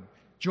God's Word.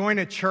 Join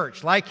a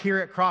church like here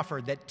at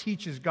Crawford that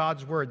teaches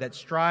God's Word, that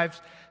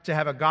strives to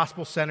have a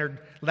gospel-centered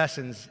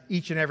lessons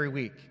each and every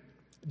week.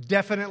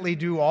 Definitely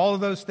do all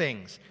of those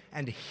things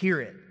and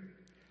hear it.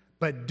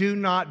 But do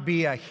not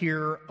be a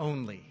hearer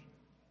only.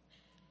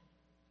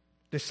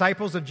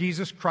 Disciples of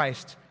Jesus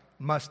Christ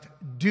must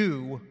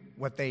do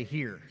what they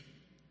hear.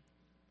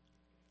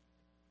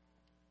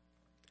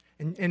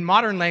 In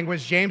modern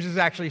language, James is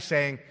actually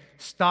saying,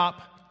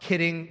 stop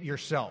kidding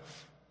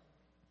yourself.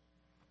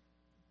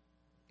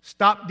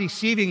 Stop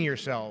deceiving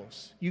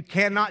yourselves. You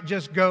cannot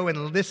just go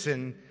and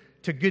listen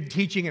to good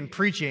teaching and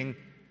preaching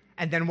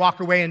and then walk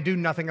away and do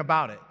nothing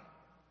about it.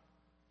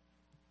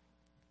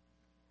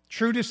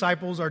 True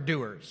disciples are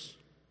doers.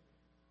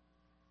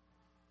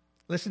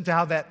 Listen to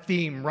how that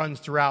theme runs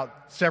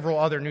throughout several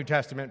other New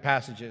Testament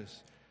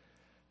passages.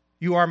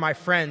 You are my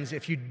friends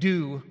if you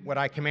do what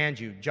I command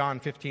you, John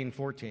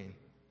 15:14.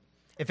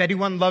 If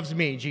anyone loves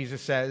me,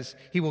 Jesus says,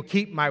 he will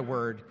keep my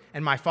word,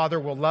 and my Father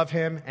will love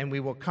him, and we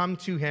will come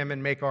to him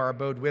and make our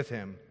abode with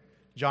him,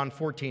 John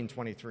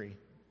 14:23.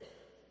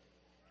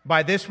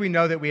 By this we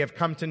know that we have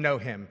come to know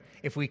him,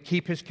 if we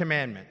keep his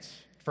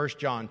commandments, 1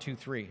 John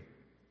 2:3.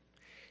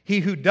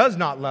 He who does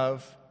not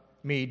love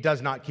me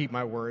does not keep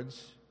my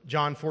words,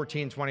 John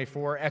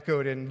 14:24,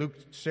 echoed in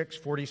Luke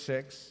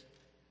 6:46.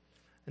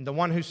 And the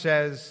one who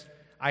says,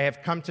 I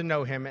have come to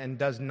know him and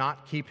does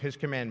not keep his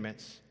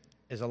commandments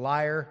is a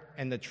liar,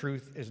 and the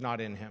truth is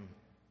not in him,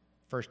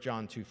 1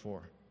 John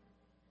 2:4.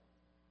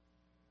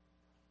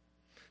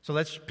 So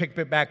let's pick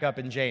it back up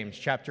in James,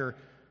 chapter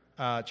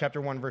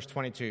 1, verse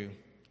 22.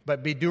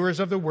 But be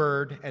doers of the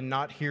word and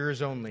not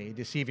hearers only,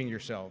 deceiving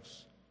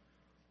yourselves.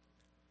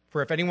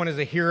 For if anyone is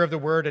a hearer of the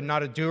word and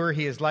not a doer,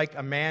 he is like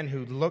a man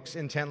who looks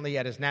intently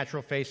at his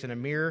natural face in a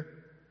mirror,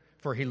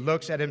 for he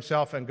looks at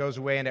himself and goes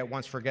away and at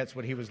once forgets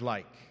what he was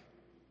like.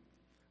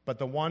 But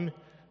the one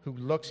who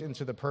looks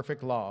into the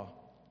perfect law,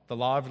 the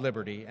law of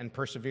liberty, and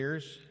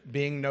perseveres,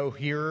 being no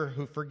hearer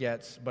who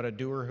forgets, but a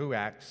doer who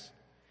acts,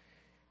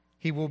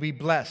 he will be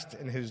blessed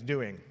in his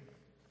doing.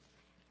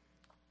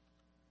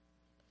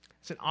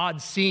 It's an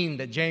odd scene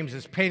that James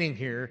is painting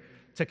here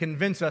to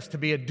convince us to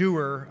be a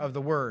doer of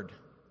the word.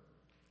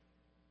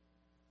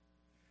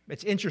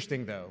 It's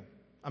interesting, though.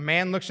 A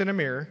man looks in a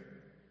mirror,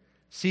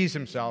 sees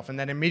himself, and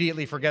then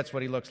immediately forgets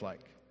what he looks like.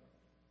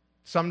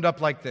 Summed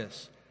up like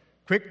this: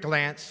 quick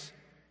glance,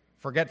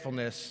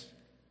 forgetfulness,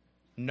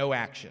 no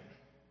action.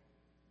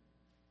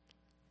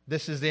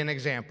 This is an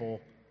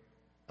example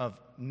of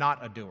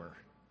not a doer.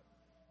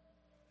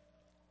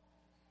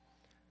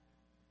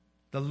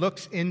 The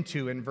looks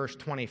into in verse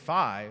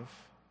 25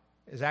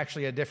 is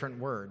actually a different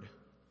word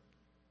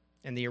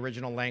in the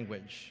original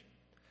language.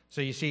 So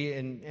you see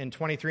in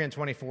 23 and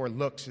 24,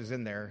 looks is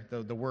in there,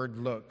 the word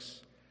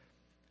looks.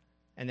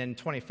 And then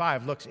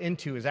 25, looks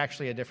into, is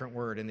actually a different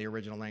word in the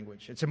original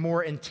language. It's a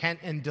more intent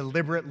and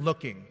deliberate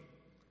looking.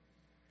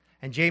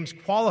 And James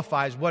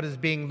qualifies what is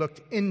being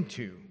looked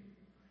into.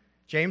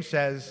 James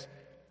says,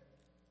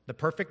 the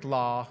perfect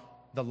law,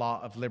 the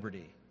law of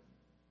liberty.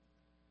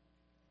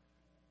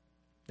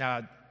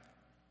 Now,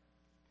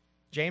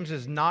 James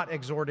is not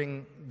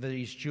exhorting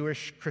these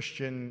Jewish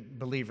Christian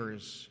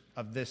believers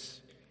of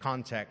this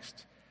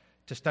context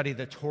to study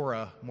the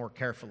Torah more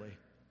carefully,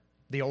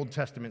 the Old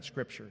Testament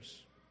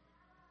scriptures.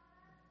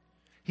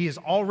 He has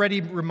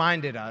already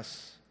reminded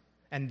us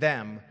and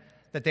them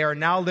that they are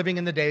now living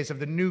in the days of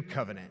the new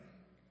covenant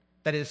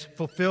that is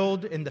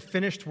fulfilled in the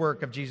finished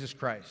work of Jesus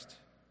Christ.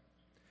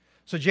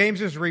 So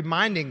James is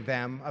reminding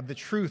them of the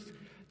truth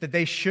that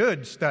they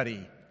should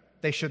study,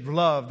 they should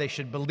love, they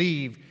should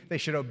believe, they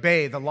should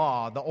obey the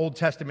law, the Old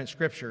Testament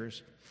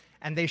scriptures,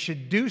 and they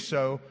should do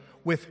so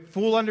with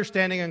full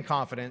understanding and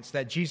confidence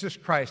that Jesus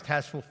Christ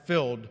has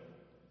fulfilled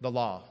the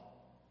law.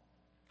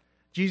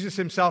 Jesus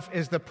himself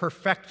is the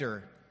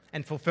perfecter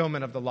and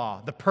fulfillment of the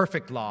law, the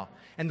perfect law,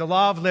 and the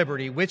law of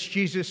liberty, which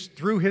Jesus,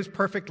 through his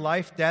perfect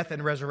life, death,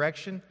 and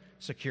resurrection,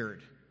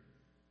 secured.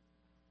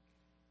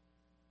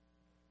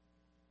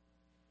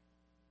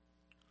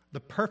 The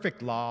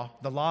perfect law,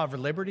 the law of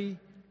liberty,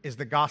 is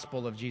the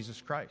gospel of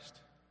Jesus Christ.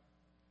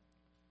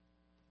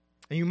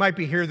 And you might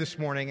be here this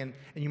morning and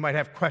you might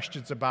have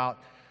questions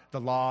about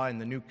the law and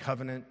the new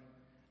covenant.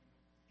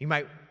 You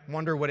might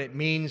wonder what it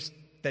means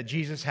that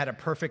Jesus had a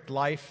perfect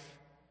life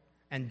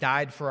and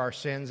died for our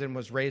sins and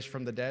was raised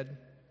from the dead.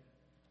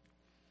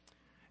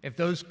 If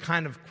those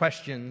kind of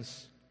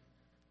questions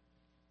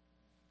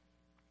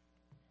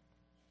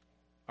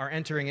are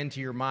entering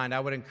into your mind, I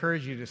would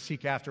encourage you to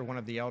seek after one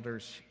of the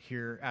elders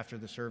here after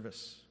the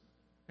service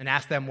and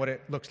ask them what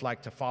it looks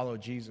like to follow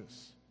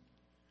Jesus.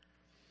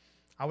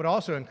 I would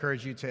also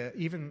encourage you to,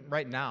 even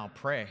right now,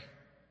 pray.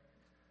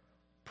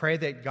 Pray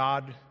that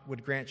God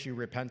would grant you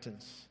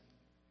repentance,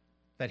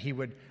 that he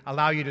would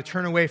allow you to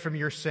turn away from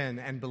your sin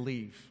and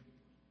believe,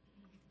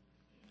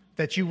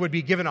 that you would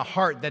be given a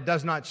heart that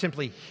does not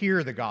simply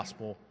hear the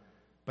gospel,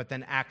 but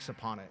then acts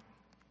upon it.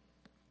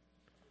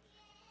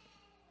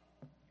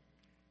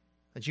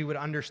 That you would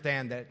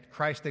understand that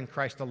Christ and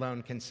Christ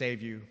alone can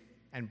save you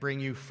and bring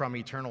you from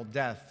eternal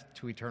death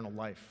to eternal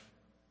life.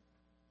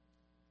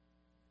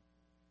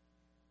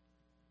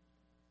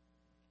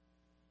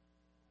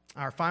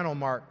 Our final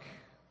mark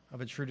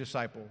of a true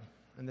disciple,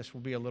 and this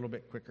will be a little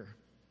bit quicker,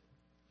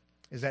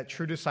 is that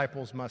true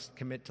disciples must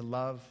commit to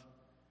love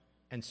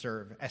and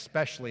serve,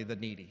 especially the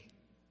needy.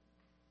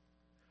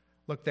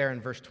 Look there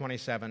in verse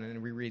 27,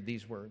 and we read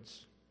these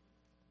words.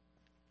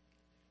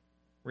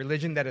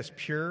 Religion that is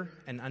pure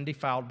and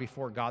undefiled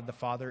before God the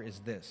Father is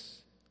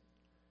this: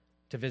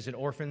 to visit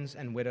orphans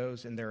and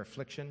widows in their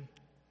affliction,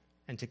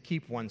 and to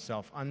keep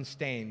oneself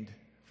unstained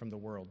from the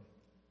world.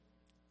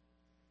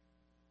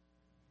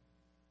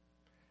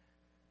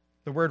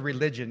 The word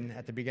religion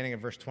at the beginning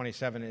of verse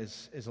 27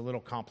 is a little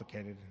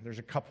complicated. There's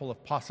a couple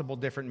of possible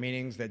different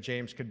meanings that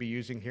James could be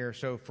using here.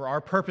 So for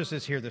our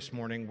purposes here this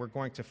morning, we're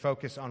going to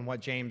focus on what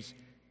James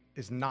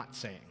is not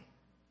saying.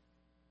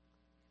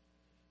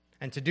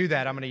 And to do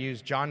that, I'm going to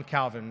use John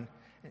Calvin.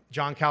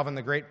 John Calvin,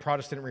 the great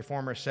Protestant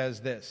reformer, says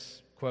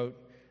this, quote,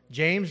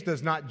 James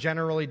does not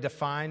generally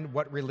define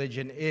what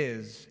religion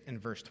is in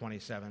verse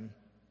 27,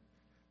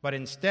 but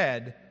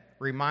instead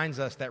reminds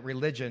us that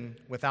religion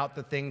without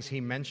the things he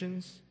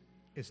mentions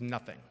is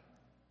nothing,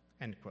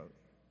 end quote.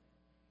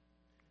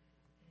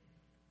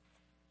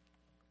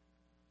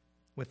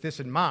 With this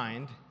in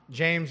mind,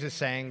 James is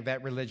saying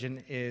that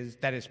religion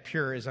that is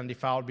pure is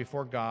undefiled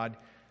before God,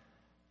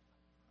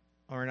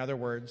 or in other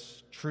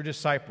words, true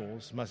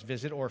disciples must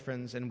visit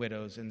orphans and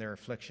widows in their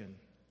affliction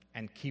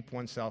and keep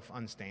oneself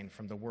unstained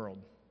from the world.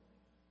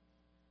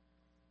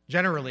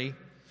 Generally,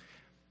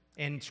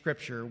 in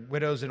Scripture,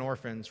 widows and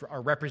orphans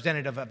are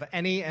representative of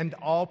any and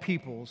all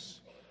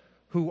peoples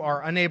who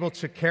are unable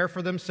to care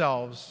for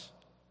themselves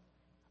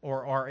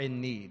or are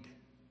in need.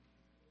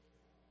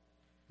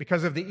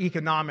 Because of the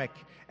economic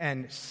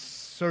and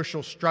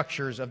social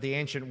structures of the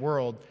ancient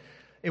world,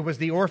 it was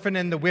the orphan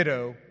and the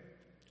widow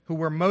who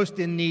were most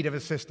in need of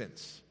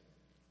assistance.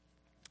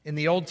 In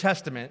the Old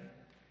Testament,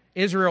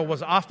 Israel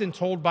was often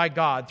told by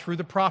God through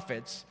the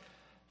prophets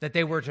that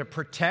they were to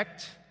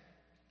protect,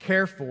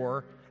 care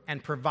for,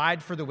 and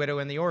provide for the widow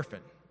and the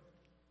orphan.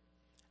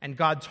 And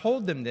God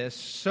told them this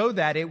so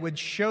that it would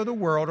show the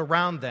world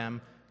around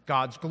them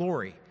God's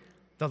glory,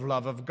 the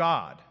love of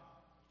God.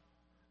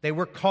 They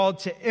were called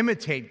to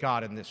imitate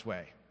God in this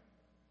way.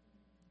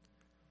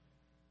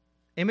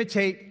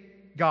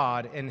 Imitate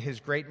God in his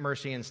great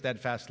mercy and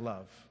steadfast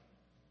love,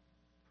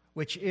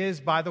 which is,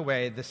 by the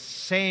way, the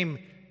same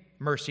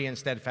mercy and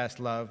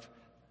steadfast love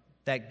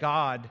that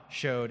God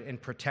showed in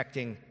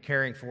protecting,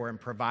 caring for, and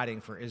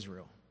providing for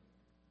Israel.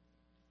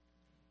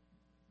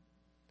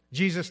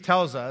 Jesus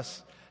tells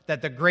us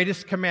that the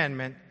greatest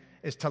commandment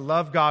is to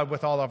love God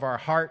with all of our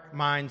heart,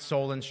 mind,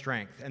 soul, and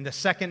strength. And the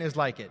second is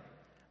like it: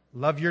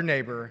 love your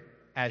neighbor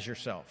as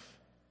yourself.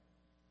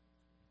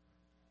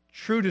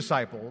 True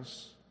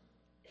disciples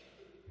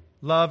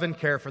love and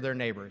care for their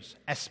neighbors,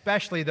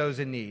 especially those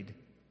in need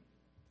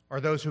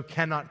or those who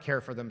cannot care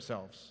for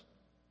themselves.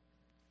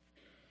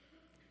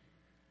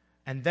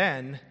 And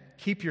then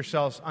keep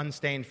yourselves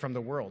unstained from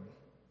the world.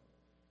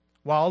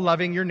 While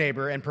loving your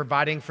neighbor and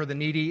providing for the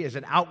needy is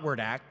an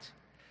outward act,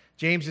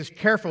 James is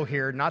careful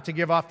here not to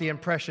give off the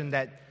impression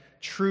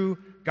that true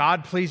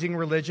God-pleasing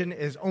religion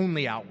is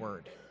only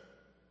outward.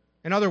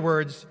 In other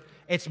words,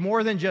 it's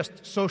more than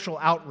just social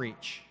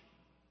outreach.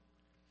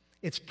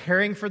 It's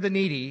caring for the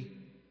needy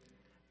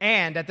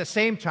And at the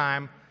same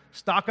time,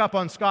 stock up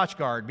on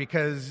Scotchgard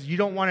because you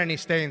don't want any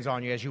stains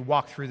on you as you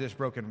walk through this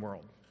broken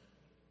world.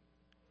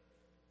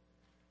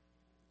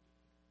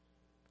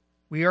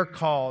 We are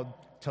called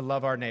to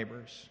love our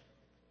neighbors.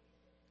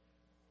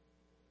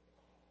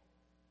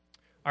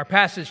 Our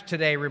passage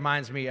today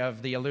reminds me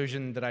of the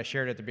illusion that I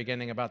shared at the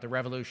beginning about the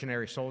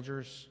Revolutionary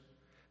soldiers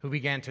who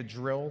began to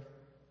drill,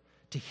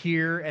 to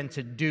hear and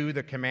to do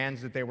the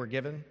commands that they were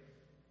given.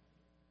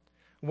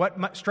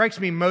 What strikes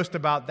me most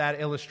about that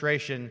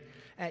illustration,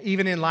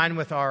 even in line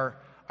with our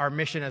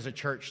mission as a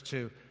church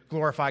to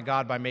glorify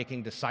God by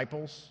making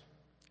disciples,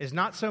 is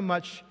not so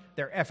much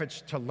their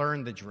efforts to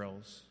learn the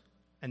drills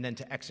and then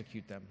to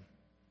execute them.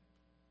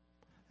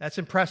 That's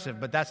impressive,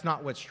 but that's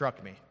not what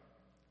struck me.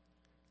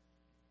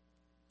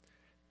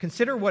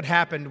 Consider what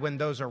happened when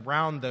those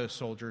around those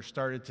soldiers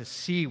started to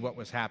see what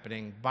was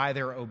happening by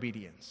their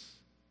obedience.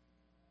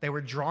 They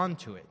were drawn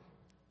to it.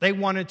 They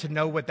wanted to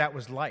know what that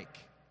was like.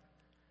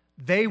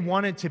 They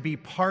wanted to be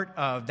part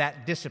of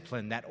that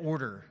discipline, that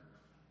order.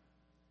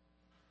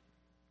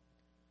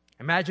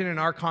 Imagine in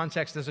our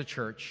context as a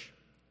church,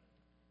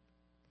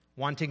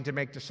 wanting to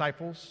make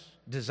disciples,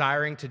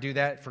 desiring to do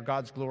that for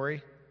God's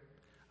glory.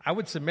 I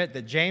would submit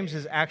that James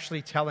is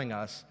actually telling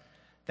us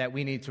that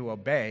we need to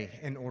obey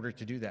in order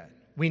to do that.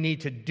 We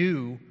need to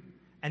do,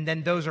 and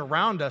then those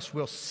around us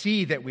will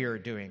see that we are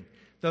doing.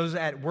 Those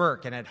at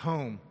work and at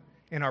home,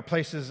 in our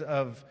places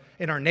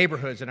in our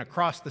neighborhoods and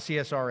across the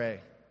CSRA.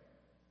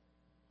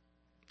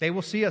 They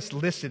will see us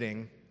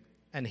listening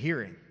and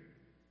hearing.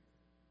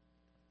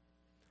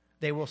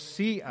 They will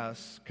see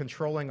us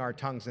controlling our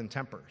tongues and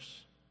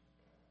tempers.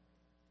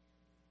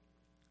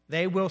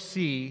 They will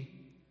see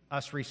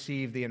us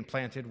receive the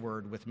implanted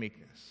word with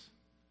meekness.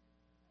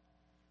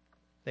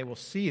 They will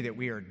see that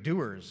we are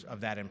doers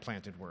of that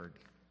implanted word.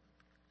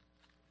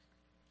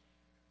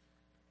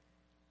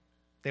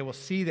 They will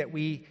see that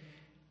we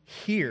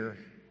hear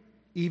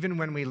even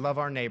when we love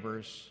our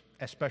neighbors,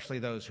 especially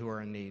those who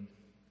are in need.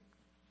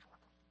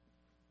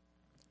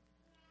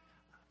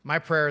 My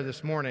prayer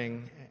this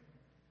morning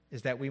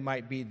is that we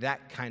might be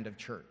that kind of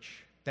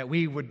church, that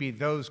we would be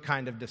those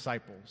kind of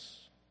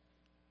disciples,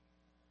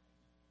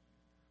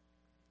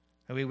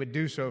 that we would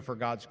do so for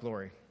God's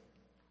glory.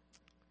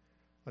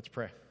 Let's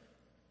pray.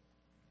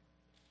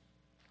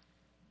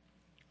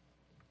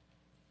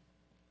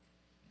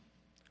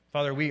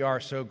 Father, we are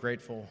so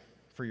grateful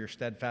for your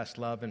steadfast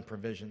love and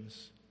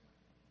provisions.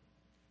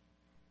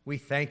 We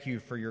thank you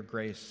for your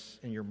grace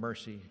and your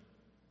mercy.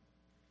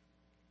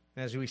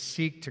 As we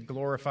seek to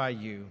glorify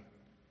you,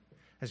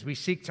 as we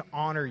seek to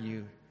honor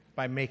you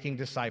by making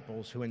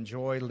disciples who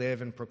enjoy,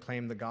 live, and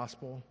proclaim the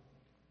gospel,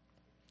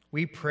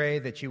 we pray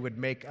that you would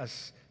make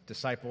us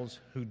disciples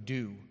who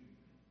do.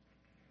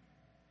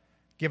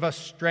 Give us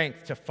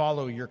strength to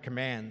follow your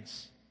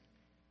commands.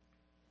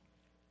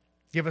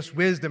 Give us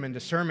wisdom and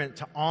discernment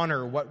to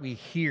honor what we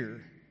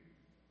hear,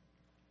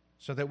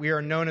 so that we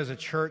are known as a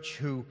church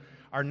who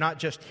are not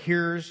just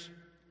hearers,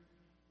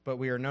 but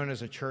we are known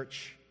as a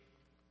church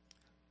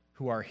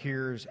who are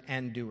hearers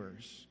and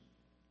doers.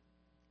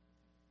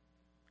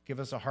 Give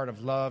us a heart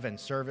of love and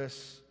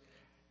service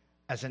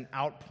as an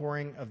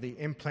outpouring of the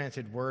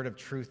implanted word of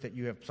truth that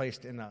you have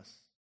placed in us.